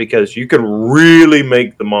realize, because you can really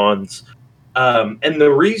make the mons. And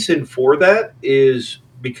the reason for that is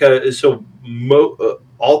because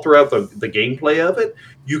all throughout the gameplay of it,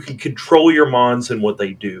 you can control your mons and what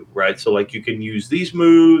they do, right? So like you can use these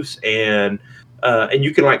moves, and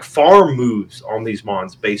you can like farm moves on these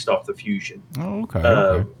mons based off the fusion. oh, okay, Uh,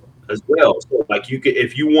 okay. as well. So like you could,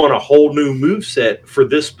 if you want a whole new move set for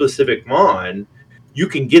this specific mon, you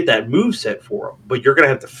can get that move set for them, but you're going to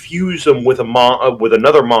have to fuse them with a mon with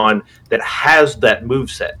another mon that has that move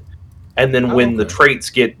set. And then Oh, when the okay. traits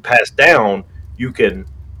get passed down, you can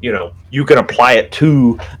you can apply it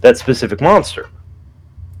to that specific monster.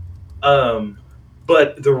 Um,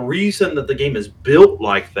 but the reason that the game is built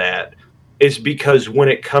like that is because when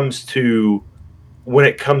it comes to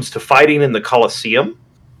fighting in the Colosseum,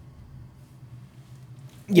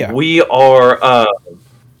 Yeah. we are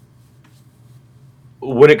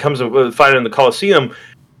when it comes to fighting in the Colosseum,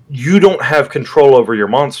 you don't have control over your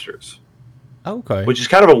monsters, Okay. which is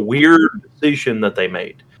kind of a weird decision that they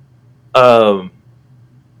made. Um,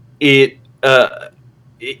 it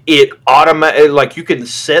it automatic like you can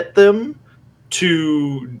set them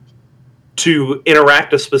to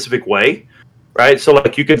interact a specific way, right? So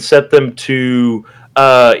like you can set them to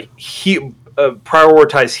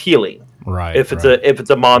prioritize healing Right. if Right. it's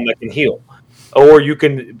a mon that can heal, or you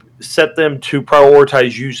can set them to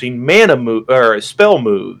prioritize using mana move or spell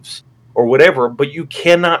moves or whatever. But you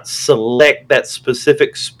cannot select that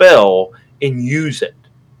specific spell and use it,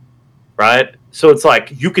 right? So it's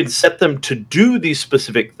like you can set them to do these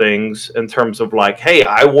specific things in terms of like, hey,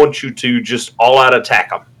 I want you to just all out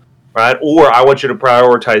attack them, right? Or I want you to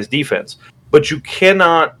prioritize defense, but you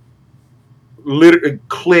cannot literally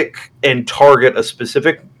click and target a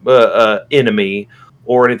specific enemy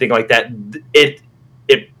or anything like that. It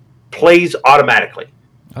plays automatically.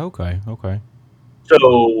 Okay. Okay.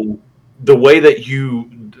 So the way that you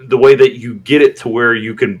get it to where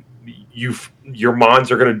your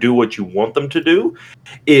mons are going to do what you want them to do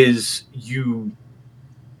is you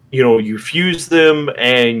fuse them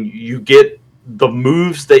and you get the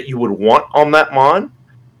moves that you would want on that mon,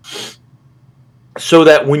 so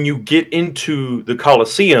that when you get into the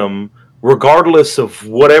Colosseum, regardless of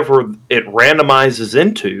whatever it randomizes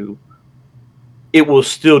into, it will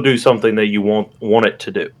still do something that you want it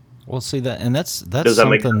to do. Well, see that, and that's Does that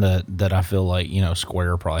make sense? something that I feel like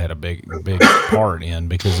Square probably had a big part in,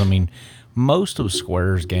 because I mean, most of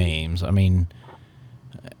Square's games, I mean,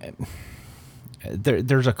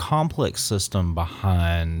 there's a complex system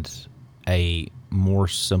behind a more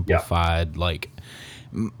Yeah. simplified, like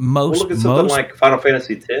Well, look at something most. like Final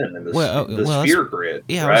Fantasy X and the Well, that's, sphere grid,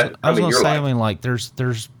 yeah. right? I I was mean, gonna you're say. I like, mean, like, there's.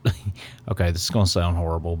 Okay, this is gonna sound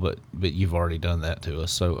horrible, but you've already done that to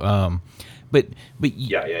us. So, but but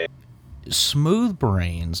yeah, yeah, smooth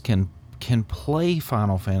brains can play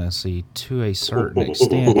Final Fantasy to a certain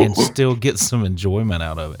extent and yeah. still get some enjoyment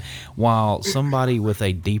out of it, while somebody with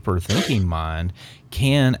a deeper thinking mind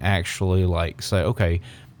can actually like say, okay,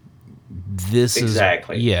 this is,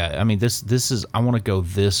 Exactly. yeah, I mean, this is, I want to go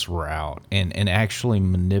this route, and actually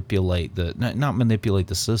manipulate the, not manipulate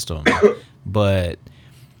the system, but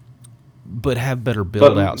have better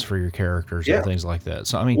build But outs for your characters and yeah, things like that.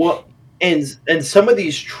 So I mean, well, and some of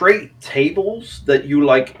these trait tables that you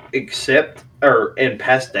like accept or and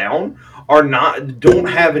pass down don't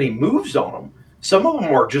have any moves on them. Some of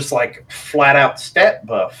them are just like flat out stat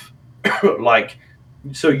buff, like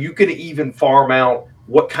so you can even farm out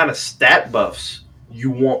what kind of stat buffs you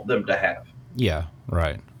want them to have. yeah,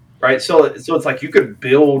 right. Right, so it's like you could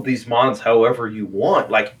build these mons however you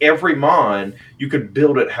want. Like every mon, you could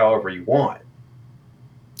build it however you want.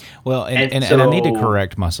 Well, and, And and I need to so,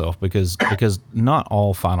 correct myself, because not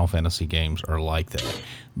all Final Fantasy games are like that.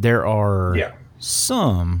 There are yeah.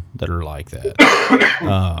 some that are like that.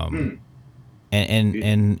 Um,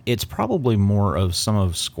 and it's probably more of some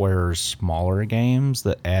of Square's smaller games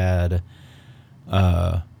that add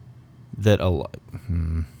that a lot.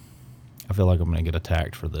 I feel like I'm going to get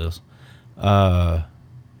attacked for this. By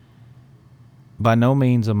no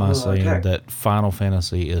means am I saying Okay. that Final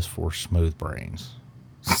Fantasy is for smooth brains.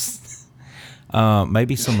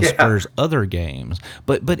 Maybe some of Yeah. Square's other games,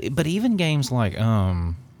 but even games like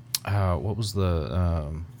what was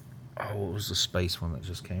the what was the space one that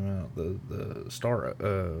just came out, the Star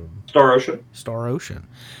Ocean. Star Ocean.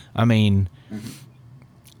 I mean, Mhm.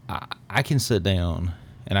 I can sit down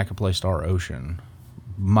and I can play Star Ocean,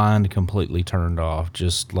 mind completely turned off,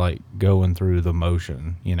 just like going through the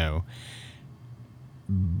motion,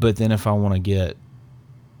 But then if I want to get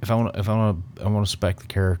I want to spec the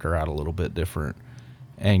character out a little bit different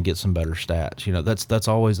and get some better stats. That's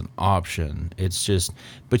always an option. It's just,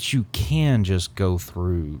 but you can just go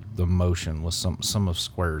through the motion with some of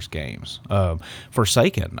Square's games.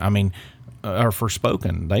 Forsaken, I mean, or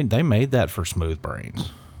Forspoken, they made that for smooth brains.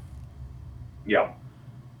 Yeah.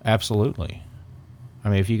 Absolutely. I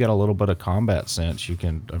mean, if you got a little bit of combat sense, you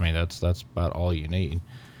can. I mean, that's about all you need.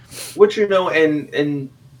 Which and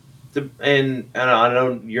I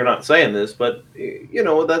know you're not saying this, but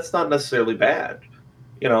that's not necessarily bad.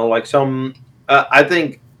 Like some, I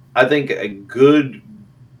think a good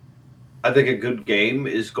game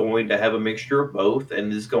is going to have a mixture of both,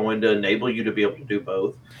 and is going to enable you to be able to do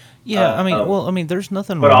both. Yeah, I mean, Um, well, I mean, there's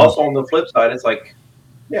nothing but wrong. also on the flip side, it's like,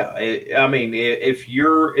 yeah, I mean,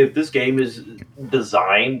 if this game is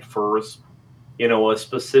designed for a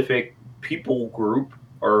specific people group,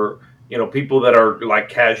 or people that are like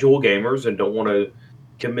casual gamers and don't want to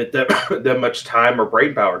commit that much time or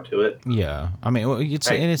brain power to it. Yeah, I mean,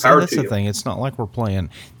 Hey, and power that's to the you. thing. It's not like we're playing.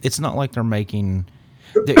 It's not like they're making.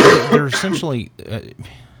 They're essentially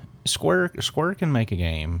Square can make a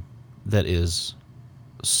game that is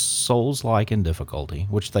Souls like in difficulty,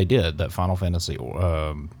 which they did. That Final Fantasy.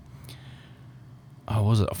 Oh,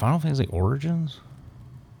 was it Final Fantasy Origins?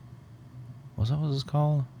 Was that what it's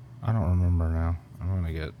called? I don't remember now. I'm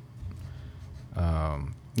gonna get.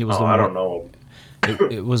 It was Oh, the I one. don't know.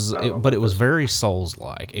 It was, I don't know but about it was this one. very Souls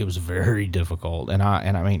like. It was very difficult, and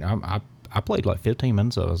I mean, I played like 15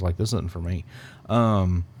 minutes of it. I was like, this isn't for me.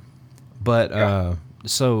 But Yeah.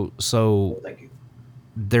 so Well, thank you.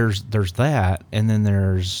 there's that, and then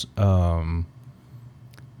there's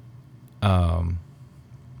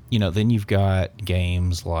then you've got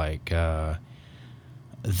games like that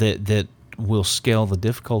will scale the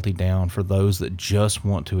difficulty down for those that just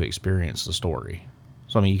want to experience the story.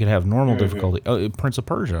 So I mean, you could have normal Hmm. difficulty. Oh, Prince of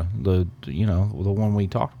Persia, the one we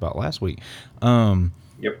talked about last week.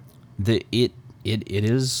 Yep. The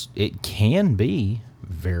it can be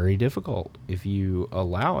very difficult if you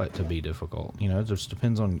allow it to be difficult. It just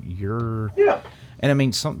depends on your. Yeah. And I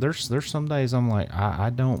mean, there's some days I'm like, I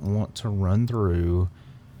don't want to run through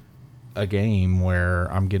a game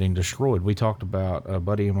where I'm getting destroyed. We talked about a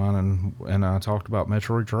buddy of mine and I talked about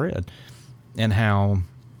Metroid Dread and how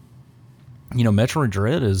Metroid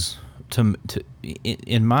Dread is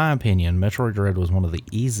in my opinion, Metroid Dread was one of the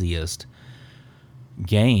easiest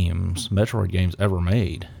Metroid games ever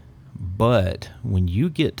made. But when you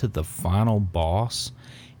get to the final boss,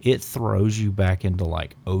 it throws you back into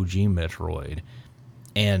like OG Metroid,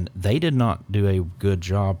 and they did not do a good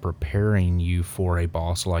job preparing you for a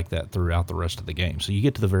boss like that throughout the rest of the game. So you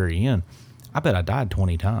get to the very end, I bet I died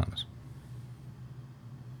 20 times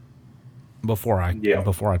Yeah.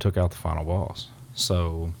 before I took out the final boss.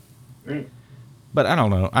 So, Mm. but I don't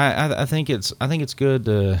know. I think it's good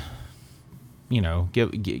to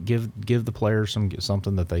give the players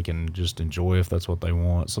something that they can just enjoy if that's what they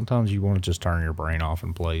want. Sometimes you want to just turn your brain off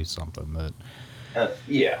and play something that.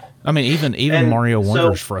 Yeah. I mean, even And Mario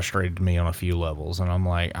Wonders so, frustrated me on a few levels, and I'm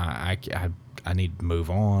like, I need to move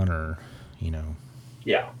on, or you know,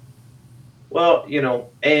 yeah. Well,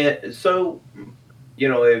 and so,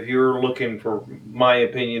 if you're looking for my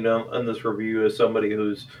opinion on this review as somebody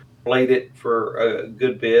who's played it for a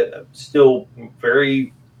good bit, still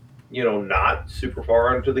very, not super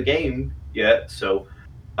far into the game yet. So,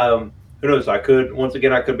 who knows? I could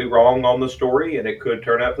be wrong on the story, and it could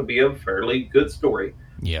turn out to be a fairly good story.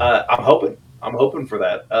 yeah, I'm hoping for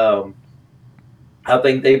that. I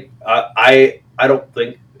think I don't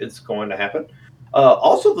think it's going to happen.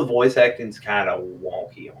 Also, the voice acting's kind of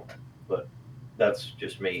wonky on it, but that's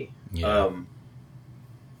just me. yeah,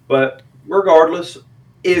 But regardless,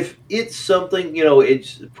 if it's something,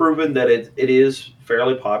 it's proven that it is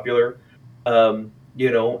fairly popular, and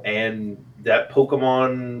that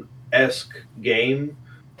Pokemon esque game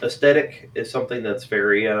aesthetic is something that's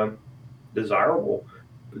very desirable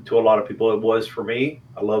to a lot of people. It was for me.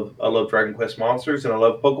 I love Dragon Quest monsters, and I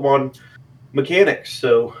love Pokemon mechanics.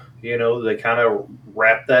 So they kind of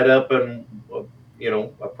wrapped that up in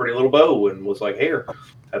a pretty little bow, and was like, "Here,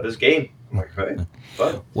 have this game." I'm like, "Hey,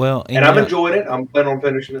 fun," well, and and I'm enjoying it. I'm planning on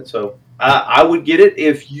finishing it. So I would get it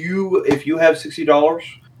if you have $60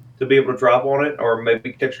 to be able to drop on it, or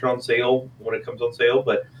maybe catch it on sale when it comes on sale.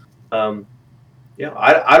 But um, yeah,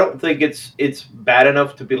 I don't think it's bad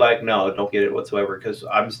enough to be like, no, don't get it whatsoever, because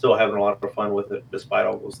I'm still having a lot of fun with it despite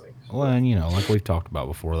all those things. well, So and like we've talked about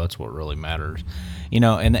before, that's what really matters, and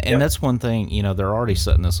yeah, that's one thing. They're already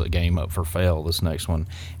setting this game up for fail. This next one,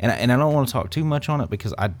 and I don't want to talk too much on it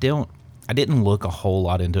because I didn't look a whole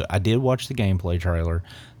lot into it. I did watch the gameplay trailer.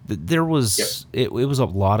 There Yep. was it was a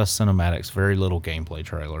lot of cinematics, very little gameplay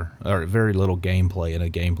trailer, or very little gameplay in a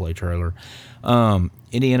gameplay trailer.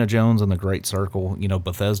 Indiana Jones and the Great Circle,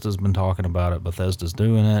 Bethesda's been talking about it. Bethesda's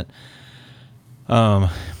doing it.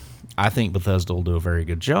 I think Bethesda will do a very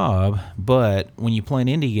good job, but when you play an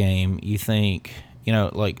indie game, you think,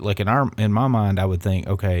 like in my mind, I would think,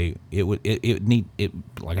 okay, it would need it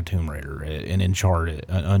like a Tomb Raider, an Uncharted,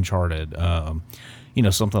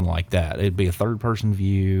 something like that. It'd be a third person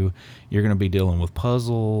view. You're going to be dealing with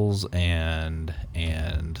puzzles and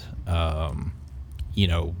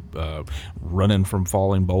running from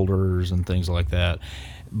falling boulders and things like that.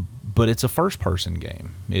 But it's a first person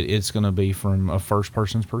game. It's going to be from a first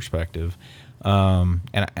person's perspective. And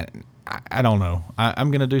I don't know.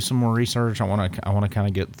 I'm going to do some more research. I want to kind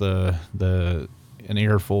of get an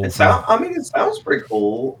earful from. It sounds pretty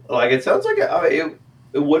cool. Like it sounds like it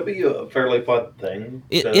would be a fairly fun thing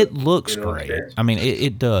It to looks great. experience. I mean,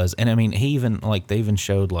 it does. And I mean, they even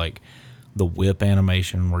showed like the whip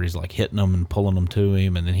animation where he's like hitting them and pulling them to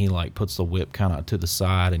him, and then he like puts the whip kind of to the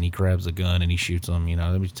side and he grabs a gun and he shoots them.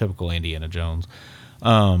 That was typical Indiana Jones.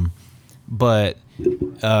 But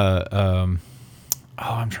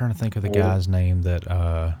I'm trying to think of the guy's name that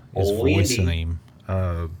is voicing him.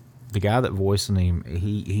 The guy that voicing him,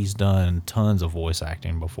 he's done tons of voice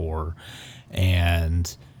acting before,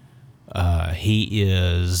 and he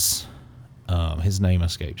is his name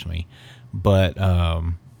escapes me, but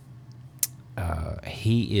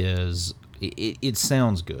he is. It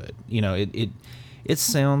sounds good. It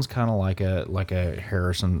sounds kind of like a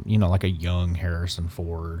Harrison, like a young Harrison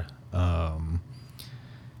Ford. Roy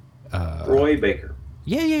Baker.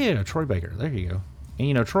 Yeah, Troy Baker. There you go.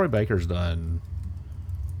 And Troy Baker's done,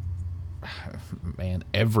 man,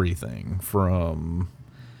 everything from,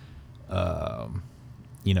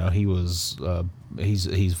 he was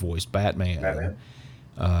he's voiced Batman. Batman.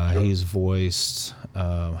 Sure. He's voiced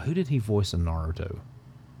who did he voice in Naruto?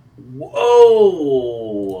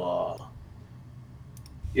 Whoa.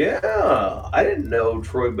 Yeah, I didn't know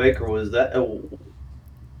Troy Baker was that. Oh,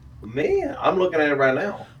 man, I'm looking at it right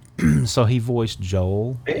now. So he voiced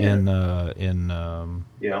Joel in yeah, and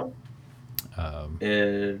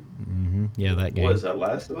that game. Was that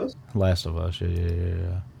Last of Us? Last of Us,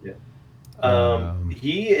 yeah.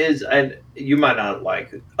 He is, and you might not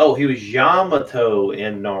like it. Oh, he was Yamato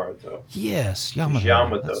in Naruto. Yes, Yamato.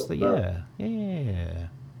 Yamato. That's the, yeah.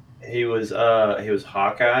 He was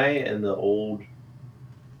Hawkeye in the old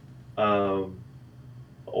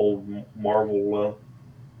Marvel.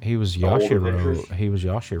 He was Yashiro. He was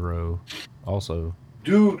Yashiro, also.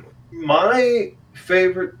 Dude, my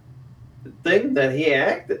favorite thing that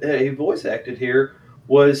he voice acted here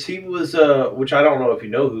was he was which I don't know if you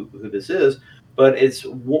know who this is, but it's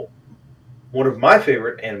one of my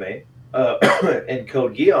favorite anime in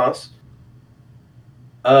Code Geass.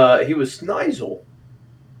 He was Snizel.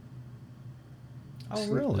 Oh,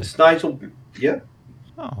 really? Snizel, yeah.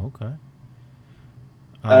 Oh, okay.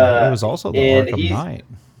 He was also the Arkham Knight.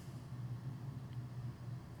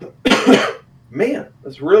 Man,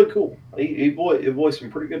 that's really cool. He voiced some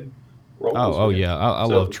pretty good roles. Oh yeah, I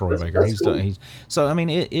love Troy Baker. He's cool. So I mean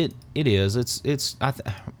it is. It's I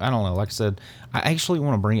don't know. Like I said, I actually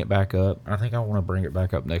want to bring it back up. I think I want to bring it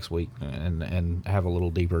back up next week and have a little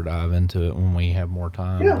deeper dive into it when we have more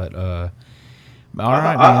time. Yeah. But all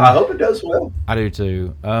right, man. I hope it does well. I do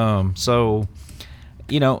too. So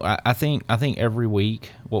I think every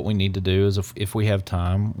week what we need to do is if we have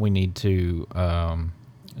time, we need to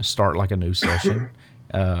start like a new session,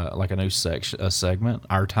 like a new segment,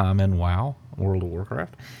 Our Time in WoW, World of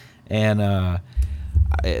Warcraft. And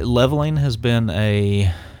leveling has been it's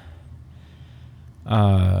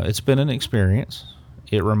been an experience.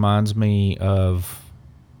 It reminds me of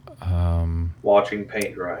watching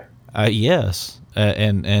paint dry. Yes,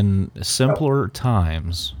 and simpler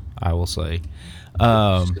times, I will say.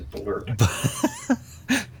 Yeah.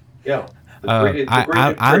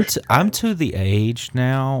 I'm to the age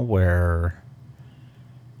now where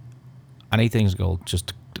I need things to go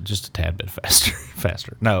just a tad bit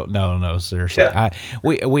faster. No, seriously. Yeah.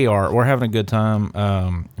 We're having a good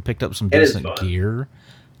time. Picked up some decent gear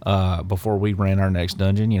before we ran our next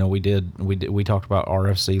dungeon. We talked about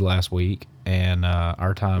RFC last week and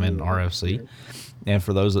our time in RFC. And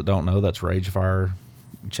for those that don't know, that's Ragefire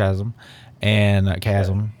Chasm and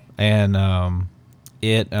Chasm. And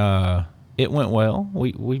it went well.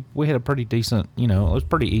 We had a pretty decent, it was a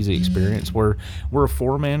pretty easy experience. We're a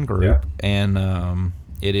 4-man group, and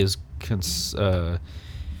it is. We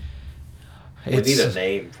need a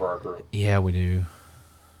name for our group. Yeah, we do.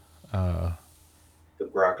 The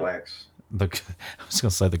Grocklax. I was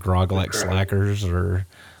gonna say the Grog-like slackers, or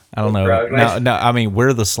I don't The know. No, Grog-like. no. I mean,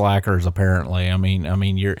 we're the slackers apparently. I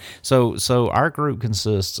mean, you're so our group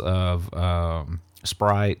consists of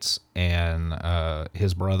Sprites and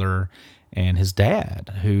his brother and his dad,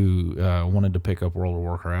 who wanted to pick up World of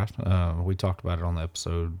Warcraft. We talked about it on the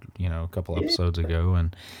episode, a couple Yeah. episodes ago,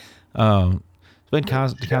 and it's been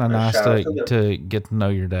kind of nice Shout out to them. to get to know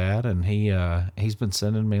your dad, and he's been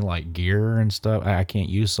sending me like gear and stuff. I can't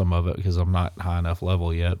use some of it because I'm not high enough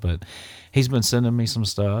level yet, but he's been sending me some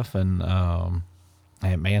stuff, and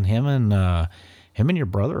man, him and your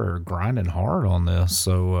brother are grinding hard on this.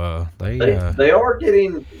 So They are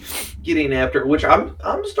getting after it, which I'm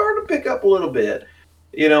starting to pick up a little bit.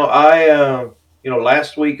 I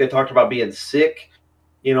last week I talked about being sick.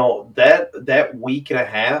 That week and a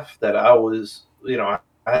half that I was, I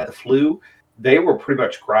had the flu. They were pretty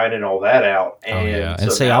much grinding all that out, oh yeah, and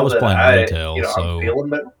and so see, I now was that playing retail, I'm so feeling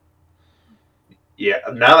better. Yeah,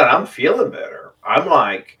 now that I'm feeling better, I'm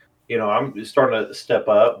like, I'm starting to step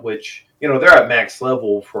up. Which they're at max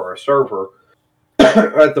level for our server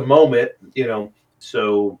at the moment.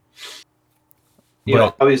 So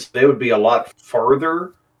but obviously they would be a lot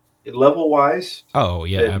further level wise oh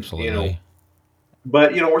yeah, than absolutely.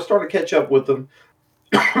 but we're starting to catch up with them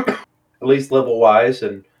at least level wise,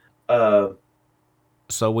 and uh,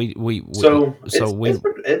 So so so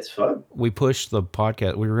it's fun. we pushed the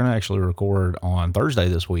podcast. We were going to actually record on Thursday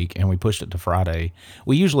this week, and we pushed it to Friday.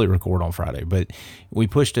 We usually record on Friday, but we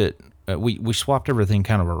pushed it. We swapped everything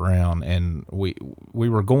kind of around, and we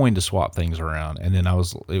were going to swap things around, and then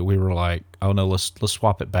we were like, oh no, let's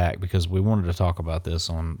swap it back because we wanted to talk about this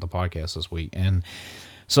on the podcast this week, and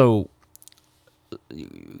so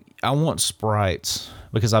I want Sprites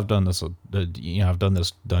because I've done this. I've done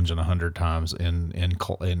this dungeon 100 times in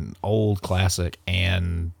old classic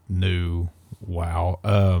and new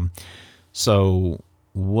WoW. So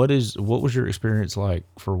what was your experience like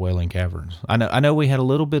for Wailing Caverns? I know we had a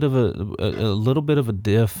little bit of a little bit of a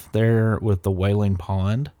diff there with the Wailing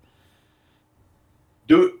Pond.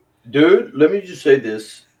 Dude, let me just say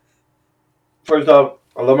this. First off,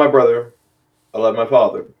 I love my brother. I love my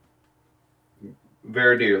father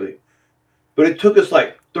very dearly. But it took us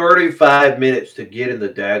like 35 minutes to get in the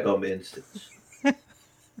daggum instance.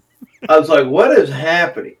 I was like, what is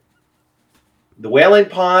happening? The Wailing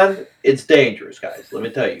Pond, it's dangerous, guys. Let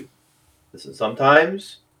me tell you. Listen,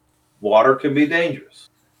 sometimes water can be dangerous.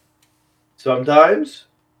 Sometimes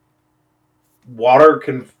water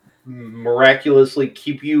can miraculously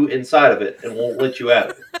keep you inside of it and won't let you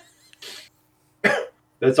out of it.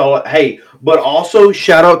 That's all. Hey, but also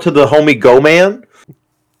shout out to the homie Go Man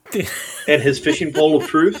and his fishing pole of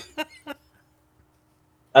truth.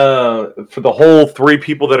 For the whole 3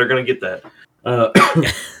 people that are going to get that.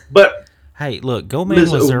 But hey, look, Go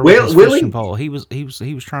Man was there with his fishing pole. He was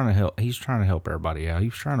trying to help. He's trying to help everybody out. He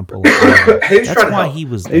was trying to pull it. That's why he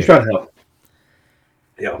was there. He's trying to help.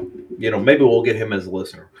 Yeah, maybe we'll get him as a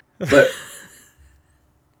listener. But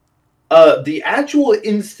the actual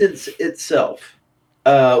instance itself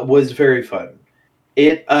was very fun.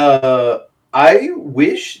 I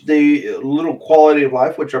wish the little quality of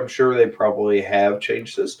life, which I'm sure they probably have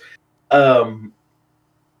changed this. When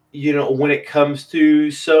it comes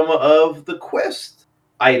to some of the quest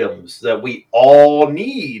items that we all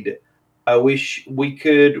need, I wish we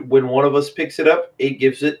could, when one of us picks it up, it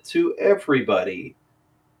gives it to everybody.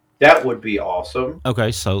 That would be awesome.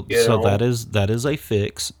 Okay, so that is a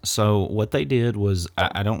fix. So what they did was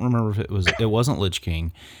I don't remember if it wasn't Lich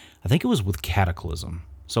King. I think it was with Cataclysm.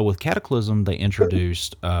 So with Cataclysm they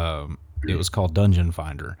introduced it was called Dungeon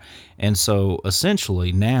Finder. And so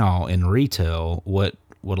essentially now in retail what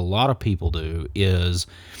a lot of people do is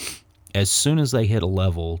as soon as they hit a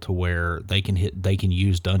level to where they can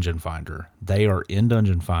use Dungeon Finder, they are in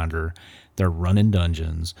Dungeon Finder. They're running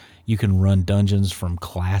dungeons. You can run dungeons from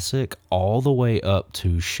Classic all the way up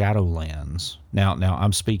to Shadowlands. Now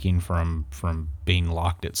I'm speaking from being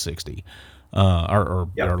locked at 60, or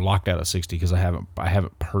locked out at 60 because I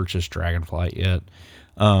haven't purchased Dragonflight yet,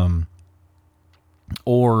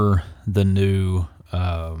 or the new.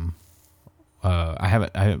 I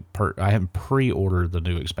haven't pre-ordered the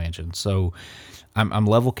new expansion, so I'm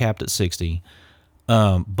level capped at 60.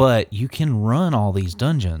 But you can run all these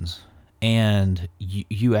dungeons. And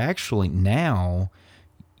you actually now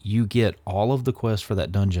you get all of the quests for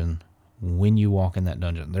that dungeon when you walk in that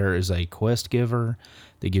dungeon. There is a quest giver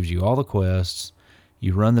that gives you all the quests.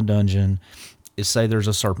 You run the dungeon. Say there's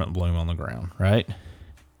a serpent bloom on the ground, right?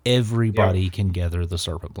 Everybody can gather the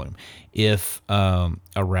serpent bloom. If a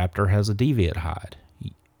raptor has a deviant hide,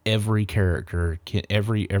 every character can,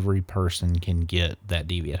 every person can get that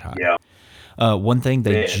deviant hide. Yeah. One thing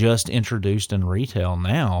they Man, just introduced in retail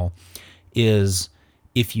now is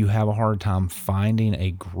if you have a hard time finding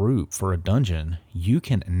a group for a dungeon, you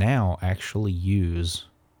can now actually use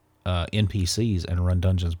NPCs and run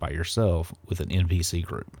dungeons by yourself with an NPC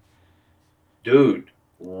group. dude,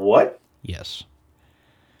 what? Yes.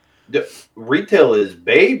 Retail is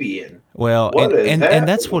babying. Well, What is and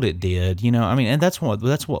that's what happening? it did, you know. I mean, and that's what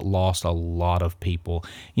lost a lot of people.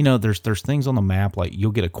 You know, there's things on the map like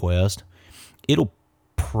you'll get a quest, it'll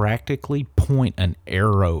practically point an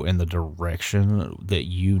arrow in the direction that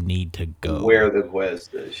you need to go. Where the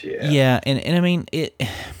quest is, yeah. Yeah, and I mean it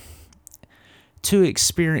to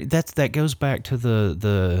experience that goes back to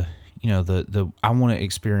the you know the I want to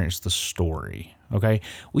experience the story. Okay,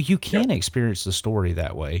 well you Yep. can experience the story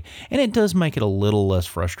that way, and it does make it a little less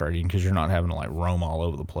frustrating because you're not having to like roam all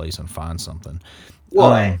over the place and find something.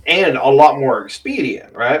 Well, and a lot more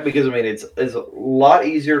expedient, right? Because I mean, it's a lot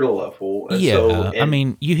easier to level, and so Yeah, I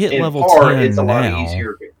mean you hit in level part, it's a 10 lot now.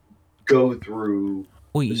 easier to go through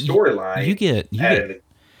Well, the you storyline at get an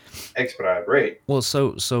expedited rate. well,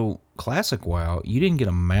 so classic WoW, you didn't get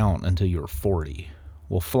a mount until you were 40.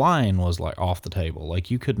 Well, flying was like off the table.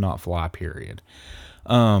 Like you could not fly. Period.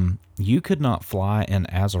 You could not fly in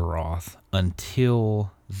Azeroth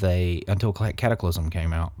until Cataclysm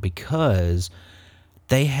came out because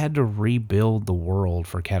they had to rebuild the world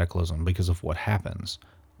for Cataclysm because of what happens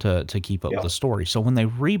to keep up with Yeah, the story. So when they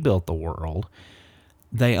rebuilt the world,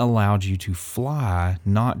 they allowed you to fly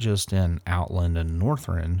not just in Outland and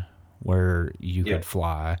Northrend where you yeah, could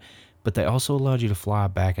fly, but they also allowed you to fly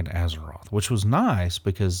back in Azeroth, which was nice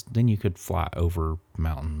because then you could fly over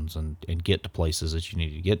mountains and get to places that you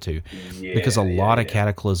needed to get to. Because a yeah, yeah, lot of yeah.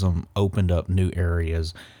 Cataclysm opened up new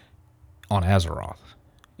areas on Azeroth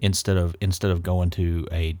instead of going to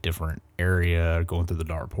a different area, going through the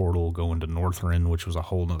Dark Portal, going to Northrend, which was a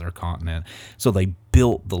whole nother continent. So they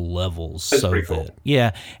built the levels That's so pretty that cool.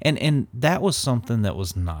 and that was something that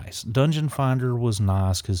was nice. Dungeon Finder was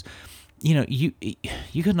nice because you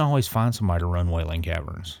couldn't always find somebody to run Wailing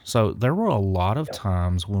Caverns. So there were a lot of Yeah,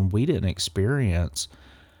 times when we didn't experience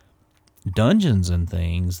dungeons and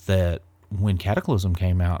things that when Cataclysm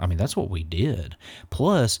came out, I mean, that's what we did.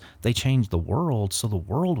 Plus, they changed the world, so the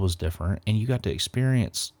world was different, and you got to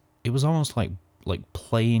experience. It was almost like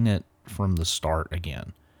playing it from the start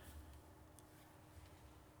again.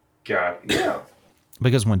 yeah.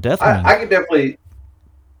 Because when I Deathwing, could definitely,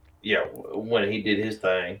 yeah. When he did his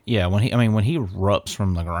thing, yeah, when he erupts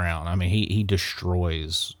from the ground, I mean, he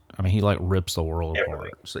destroys. I mean, he like rips the world everything.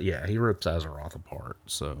 apart. So yeah, he rips Azeroth apart.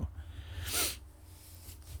 So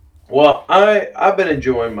Well, I've been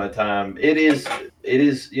enjoying my time. It is.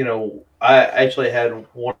 I actually had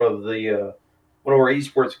one of our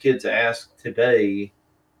esports kids ask today.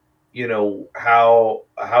 How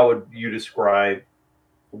would you describe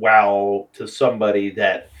WoW to somebody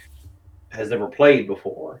that has never played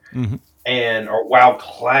before, hmm and or WoW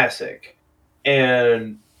Classic,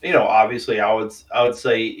 and obviously I would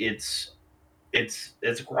say it's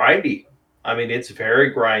grindy. I mean, it's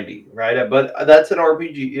very grindy, right? But that's an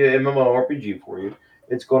RPG, MMORPG for you.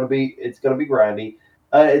 It's gonna be grindy.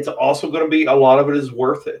 It's also gonna be a lot of it is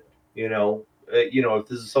worth it. If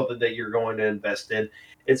this is something that you're going to invest in,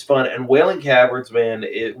 it's fun. And Wailing Caverns, man,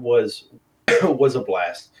 it was was a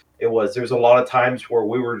blast. It was. There's a lot of times where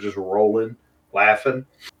we were just rolling, laughing.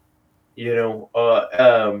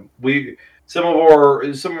 We some of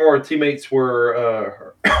our teammates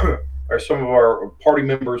were or some of our party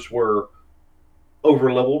members were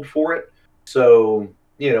over leveled for it. So,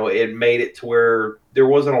 it made it to where there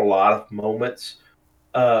wasn't a lot of moments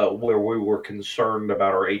where we were concerned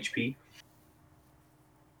about our HP.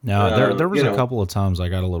 now there was You a know, couple of times I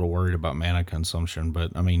got a little worried about mana consumption,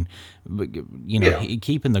 but I mean, yeah.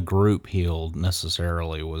 keeping the group healed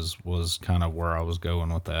necessarily was kind of where I was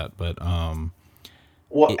going with that. But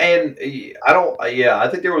Well, it, and I don't. Yeah, I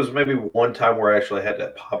think there was maybe one time where I actually had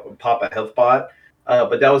to pop a health bot,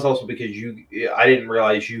 but that was also because I didn't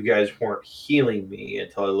realize you guys weren't healing me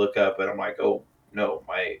until I look up and I'm like, oh no,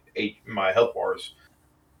 my health bar is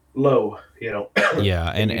low.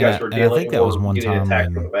 yeah, And and you and guys I, were and I dealing think that was or one getting time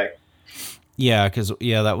attacked from when the back. yeah, because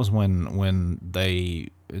that was when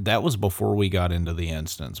that was before we got into the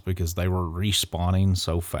instance because they were respawning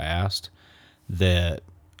so fast that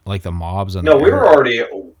like the mobs in No, the we were air. already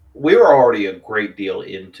we were already a great deal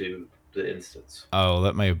into the instance. Oh,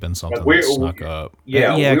 that may have been Like something that snuck up. yeah,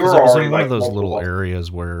 Yeah, we because were it was in already one of like those multiple little months.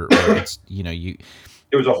 areas where it's you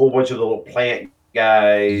There was a whole bunch of the little plant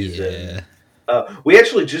guys, and yeah. we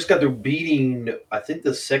actually just got through beating, I think,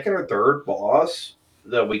 the second or third boss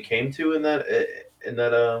that we came to in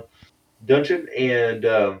that dungeon, and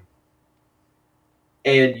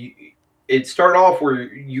and it started off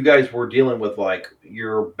where you guys were dealing with like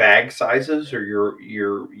your bag sizes or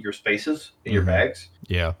your spaces in your bags.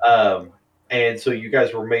 Yeah. And so you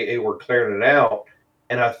guys were clearing it out,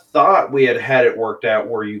 and I thought we had it worked out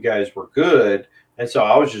where you guys were good, and so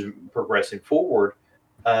I was just progressing forward,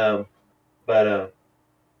 but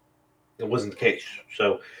it wasn't the case.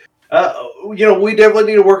 So, we definitely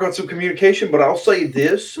need to work on some communication. But I'll say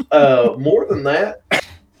this: more than that,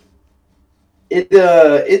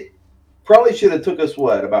 it probably should have took us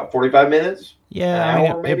about 45 minutes. Yeah, An I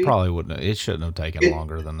mean, hour, it maybe. probably wouldn't. It shouldn't have taken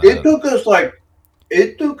longer than It that. took us like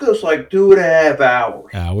 2.5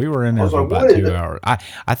 hours. We were in there for like, about 2 hours.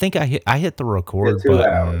 I think I hit the record 2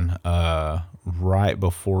 hours. button right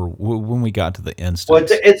before when we got to the instance. Well,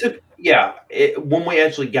 when we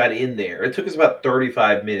actually got in there, it took us about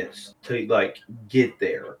 35 minutes to like get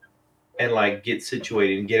there and like get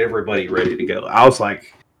situated and get everybody ready to go. I was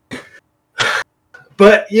like,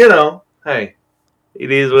 but hey,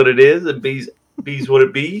 it is what it is. It bees what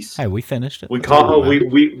it bees. Hey, we finished it. We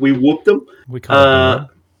whooped them. We caught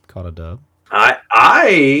a dub.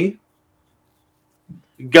 I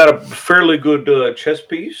got a fairly good chess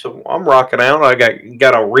piece, so I'm rocking out. I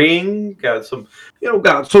got a ring, got some,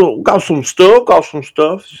 got some stuff.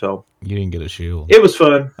 So you didn't get a shield. It was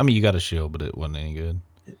fun. I mean, you got a shield, but it wasn't any good.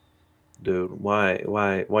 Dude, why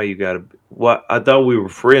you gotta? What? I thought we were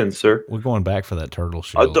friends, sir. We're going back for that turtle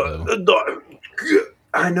shield.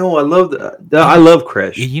 I know. I love that. I love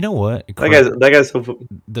Crash. You know what? That guy's so.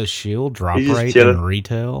 The shield drop rate in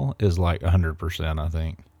retail is like 100%. I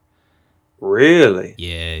think. Really?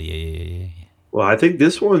 Yeah. Well, I think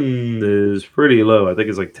this one is pretty low. I think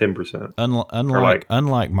it's like 10%.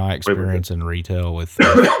 Unlike my experience in retail with,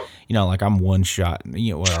 like I'm one shot. I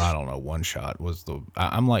don't know. One shot was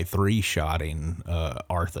I'm like 3-shotting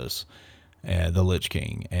Arthas, the Lich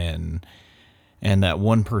King, and that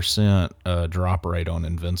 1% drop rate on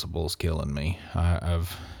Invincible is killing me.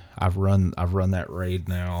 I've run that raid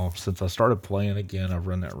now since I started playing again. I've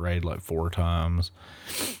run that raid like 4 times,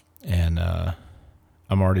 and I'm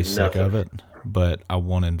already sick of it. But I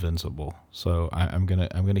want Invincible, so I'm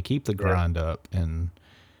gonna keep the grind up, and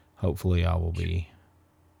hopefully I will be.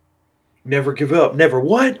 Never give up. Never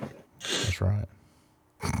what? That's right.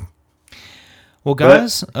 Well,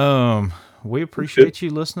 guys, we appreciate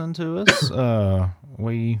you listening to us.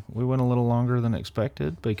 We went a little longer than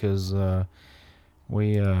expected because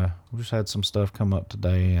we just had some stuff come up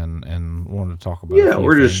today and wanted to talk about. Yeah,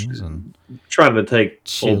 we're just trying to take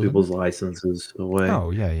old people's licenses away.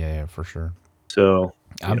 Oh yeah, for sure. So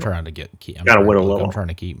I'm trying to keep. I'm trying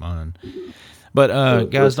to keep mine. But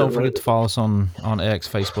guys, don't forget to follow us on X,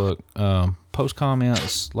 Facebook. Post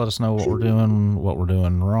comments. Let us know what we're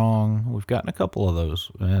doing wrong. We've gotten a couple of those,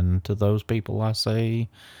 and to those people, I say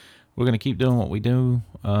we're going to keep doing what we do.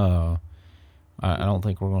 I don't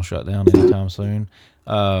think we're going to shut down anytime soon.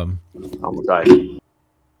 I'm excited.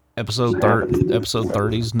 Episode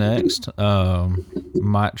 30's next.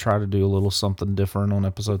 Might try to do a little something different on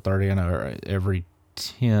episode 30. I know every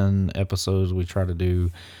 10 episodes we try to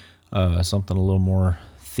do something a little more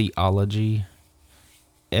theology-ish.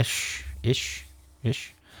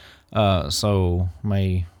 So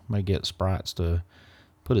may get Sprites to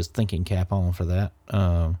put his thinking cap on for that.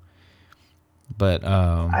 But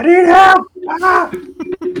I need help.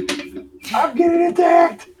 I'm getting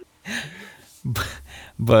attacked.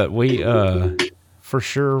 But we for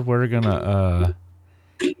sure we're gonna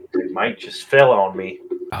Mike just fell on me.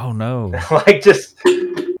 Oh no.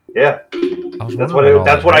 Yeah. That's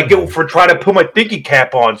what I get for trying to put my thinking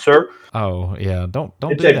cap on, sir. Oh yeah, don't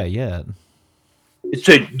do that yet. It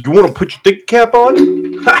said, "You want to put your thinking cap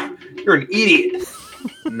on?" Ha! You're an idiot.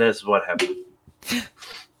 And this is what happened.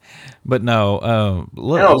 But no, I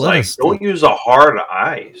was like, don't use a hard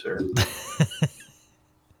eye, sir.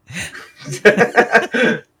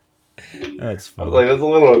 That's funny. I was like, that's a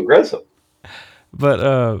little aggressive. But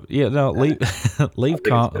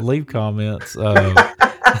leave comments.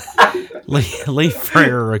 leave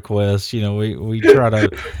prayer requests. We try to.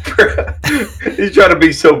 He's trying to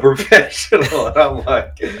be so professional, and I'm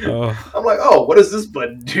like, oh, what does this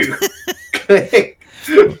button do?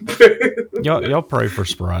 Y'all pray for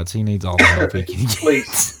Sprites. He needs all the help he can get.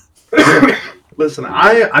 Please. Listen,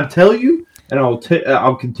 I tell you, and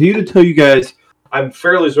I'll continue to tell you guys, I'm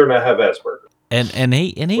fairly certain I have Asperger's. And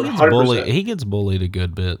he gets bullied. He gets bullied a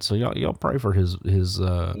good bit. So y'all pray for his.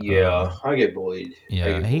 Yeah, I get bullied.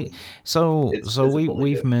 Yeah,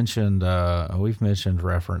 we've mentioned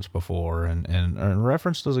reference before, and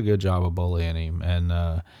reference does a good job of bullying him, and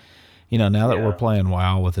Now that we're Yeah. playing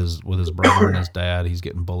WoW with his brother and his dad, he's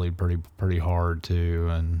getting bullied pretty hard too,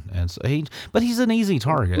 and so but he's an easy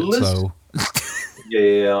target. Listen, So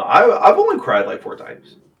yeah. I've only cried like 4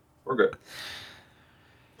 times. We're good.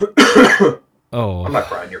 I'm not oh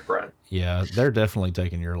crying. You're crying. yeah, they're definitely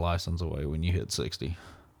taking your license away when you hit 60.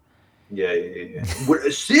 Yeah.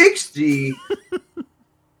 What, 60?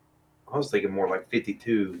 I was thinking more like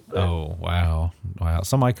 52. But Oh wow.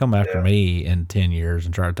 Somebody come after yeah. me in 10 years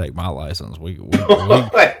and try to take my license. We go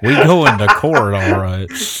into court, all right.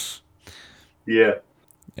 Yeah.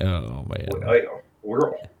 Oh man.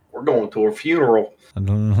 We're we're going to a funeral.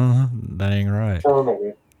 Dang right.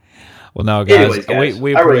 Funeral. Well, no, guys, Anyways, guys,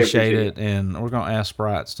 we I really appreciate appreciate it, it. and we're gonna ask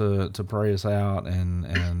Sprites to pray us out,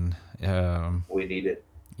 and We need it.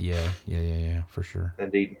 yeah, for sure.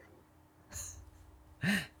 Indeed.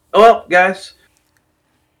 Well, guys,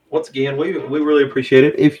 once again, we really appreciate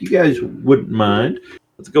it. If you guys wouldn't mind,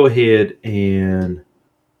 let's go ahead and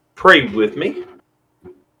pray with me.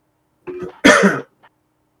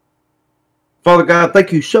 Father God,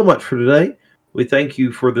 thank you so much for today. We thank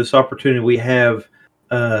you for this opportunity we have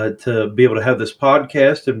to be able to have this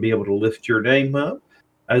podcast and be able to lift your name up,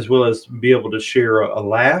 as well as be able to share a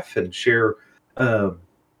laugh and share um,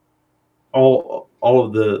 all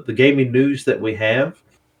of the gaming news that we have.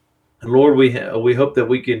 And Lord, we hope that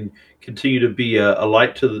we can continue to be a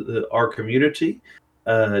light to our community,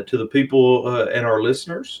 to the people and our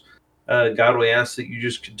listeners. God, we ask that you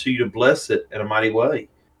just continue to bless it in a mighty way.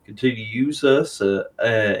 Continue to use us,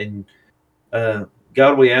 and uh,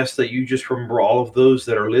 God, we ask that you just remember all of those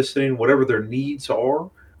that are listening, whatever their needs are.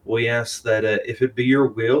 We ask that if it be your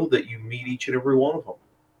will, that you meet each and every one of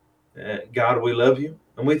them. God, we love you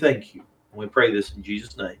and we thank you. And we pray this in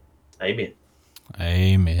Jesus' name. Amen.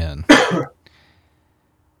 Amen. Well,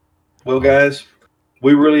 Oh, guys,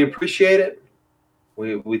 we really appreciate it.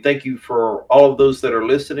 We thank you for all of those that are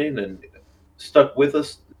listening and stuck with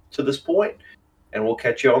us to this point, and we'll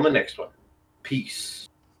catch you on the next one. Peace.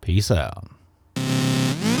 peace out.